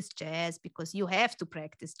practice jazz, because you have to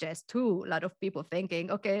practice jazz too. A lot of people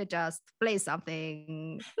thinking, okay, just play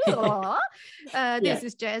something. This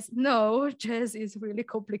is jazz. No, jazz is really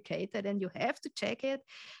complicated, and you have to check it.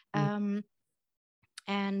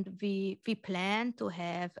 And we plan to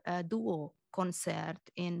have a duo concert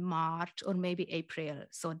in March or maybe April.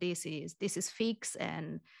 So this is fixed,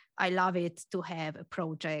 and I love it to have a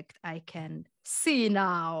project I can see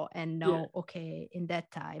now and know, okay, in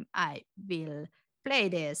that time I will play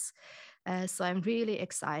this. So I'm really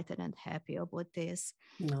excited and happy about this.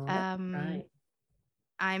 No, right.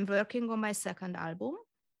 I'm working on my second album.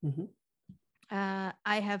 I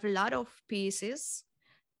have a lot of pieces,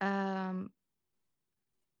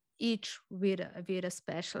 each with a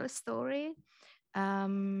special story.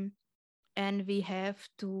 And we have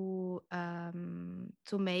to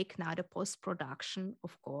make now the post-production,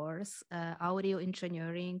 of course, audio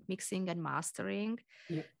engineering, mixing and mastering.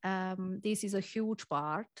 This is a huge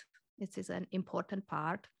part. This is an important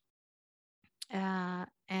part.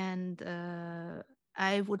 And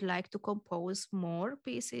I would like to compose more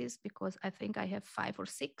pieces, because I think I have 5 or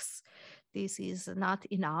 6. This is not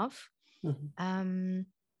enough.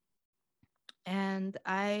 And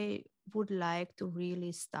I would like to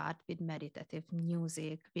really start with meditative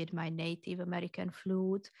music with my Native American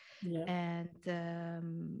flute, and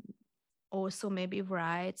also maybe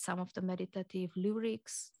write some of the meditative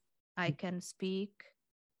lyrics I can speak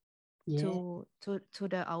to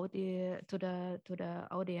the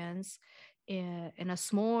audience in a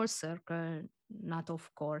small circle, not of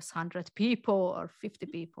course 100 people or 50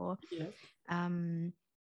 people.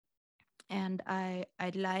 And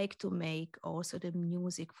I'd like to make also the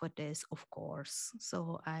music for this, of course.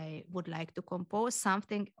 So I would like to compose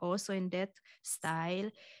something also in that style,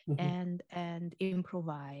 and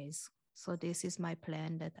improvise. So this is my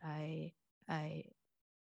plan, that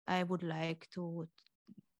I would like to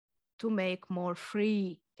make more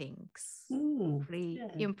free things, free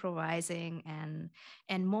improvising,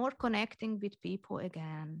 and more connecting with people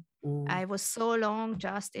again. I was so long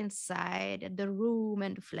just inside the room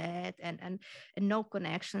and flat, and no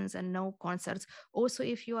connections and no concerts. Also,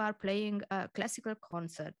 if you are playing a classical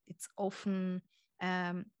concert, it's often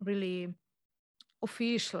really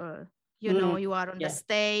official. You know, you are on the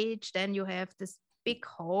stage, then you have this big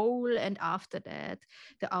hole, and after that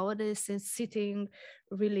the audience is sitting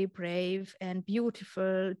really brave and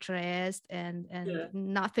beautiful dressed, and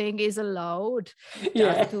nothing is allowed,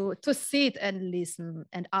 just to sit and listen,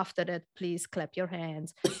 and after that please clap your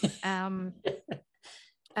hands.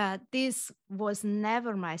 This was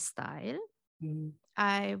never my style.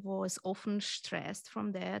 I was often stressed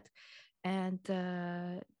from that, and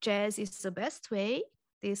jazz is the best way.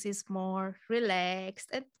 This is more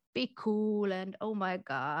relaxed and be cool, and oh my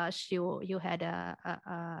gosh, you had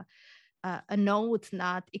a note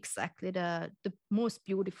not exactly the most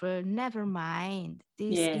beautiful. Never mind,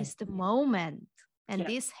 this is the moment, and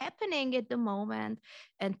this happening at the moment,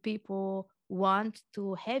 and people want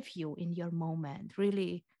to have you in your moment,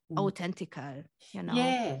 really authentical, you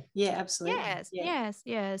know. Absolutely.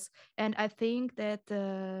 Yes. And I think that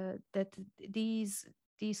that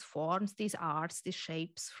these forms, these arts, these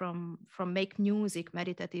shapes from make music,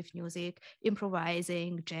 meditative music,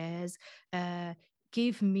 improvising, jazz,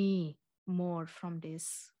 give me more from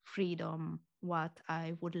this freedom, what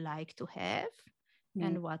I would like to have,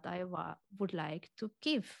 and what I would like to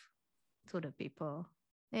give to the people.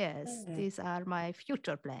 Yes, these are my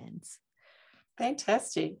future plans.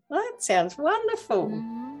 Fantastic. Well, that sounds wonderful.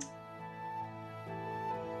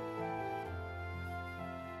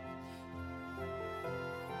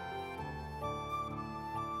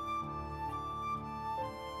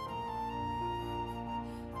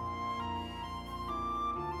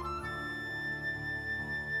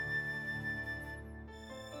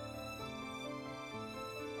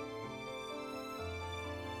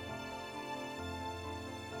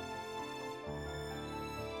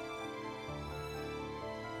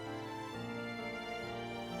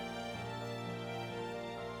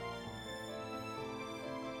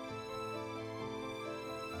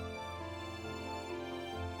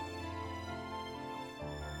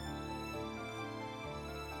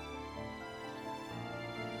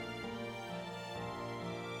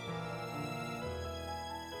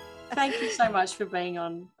 Thank you so much for being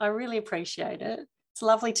on. I really appreciate it. It's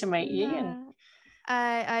lovely to meet you. And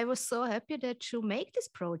I was so happy that you make this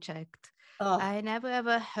project. I never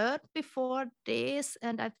ever heard before this,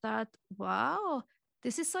 and I thought, wow,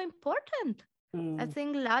 this is so important. I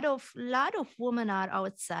think a lot of women are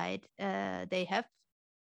outside. They have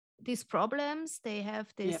these problems, they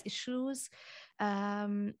have these issues,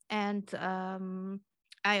 and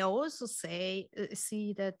I also see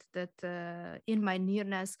that in my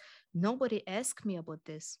nearness, nobody asked me about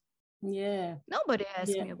this. Nobody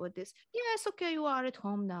asked me about this. Yes, okay, you are at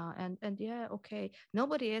home now, and okay.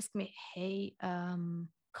 Nobody asked me, hey,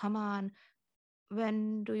 come on,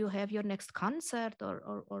 when do you have your next concert,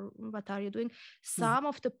 or what are you doing? Some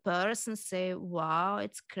of the persons say, wow,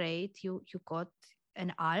 it's great, you got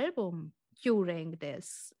an album during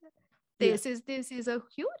this. This is a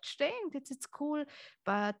huge thing. It's cool,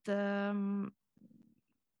 but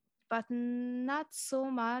not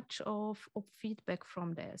so much of feedback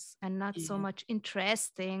from this, and not so much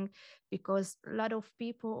interesting, because a lot of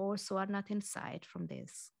people also are not inside from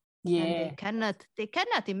this, and they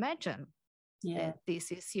cannot imagine that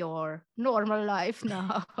this is your normal life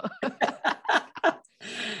now.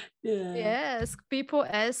 Yes, people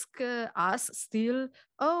ask us still,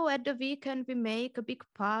 oh, at the weekend we make a big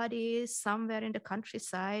party somewhere in the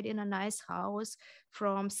countryside in a nice house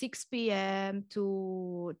from 6 p.m.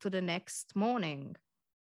 to the next morning.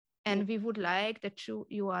 And we would like that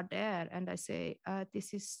you are there. And I say,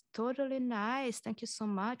 this is totally nice. Thank you so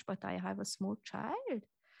much. But I have a small child.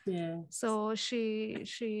 So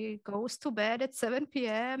she goes to bed at 7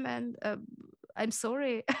 p.m. and I'm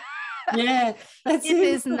sorry. Yeah, that's It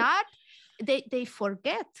is not, they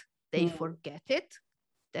forget it,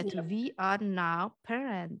 that Yep. we are now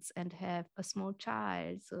parents and have a small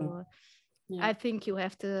child. So Yeah. I think you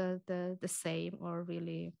have the same, or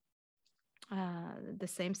really the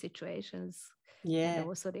same situations. Yeah, And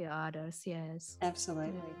also the others. Yes.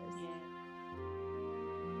 absolutely. Yes. Yeah.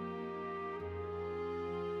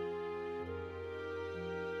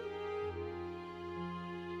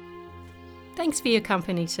 Thanks for your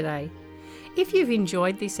company today. If you've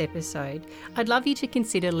enjoyed this episode, I'd love you to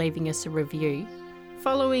consider leaving us a review,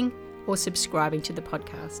 following or subscribing to the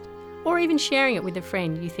podcast, or even sharing it with a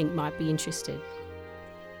friend you think might be interested.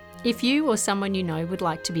 If you or someone you know would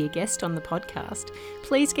like to be a guest on the podcast,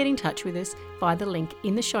 please get in touch with us via the link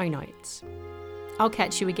in the show notes. I'll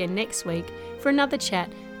catch you again next week for another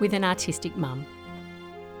chat with an artistic mum.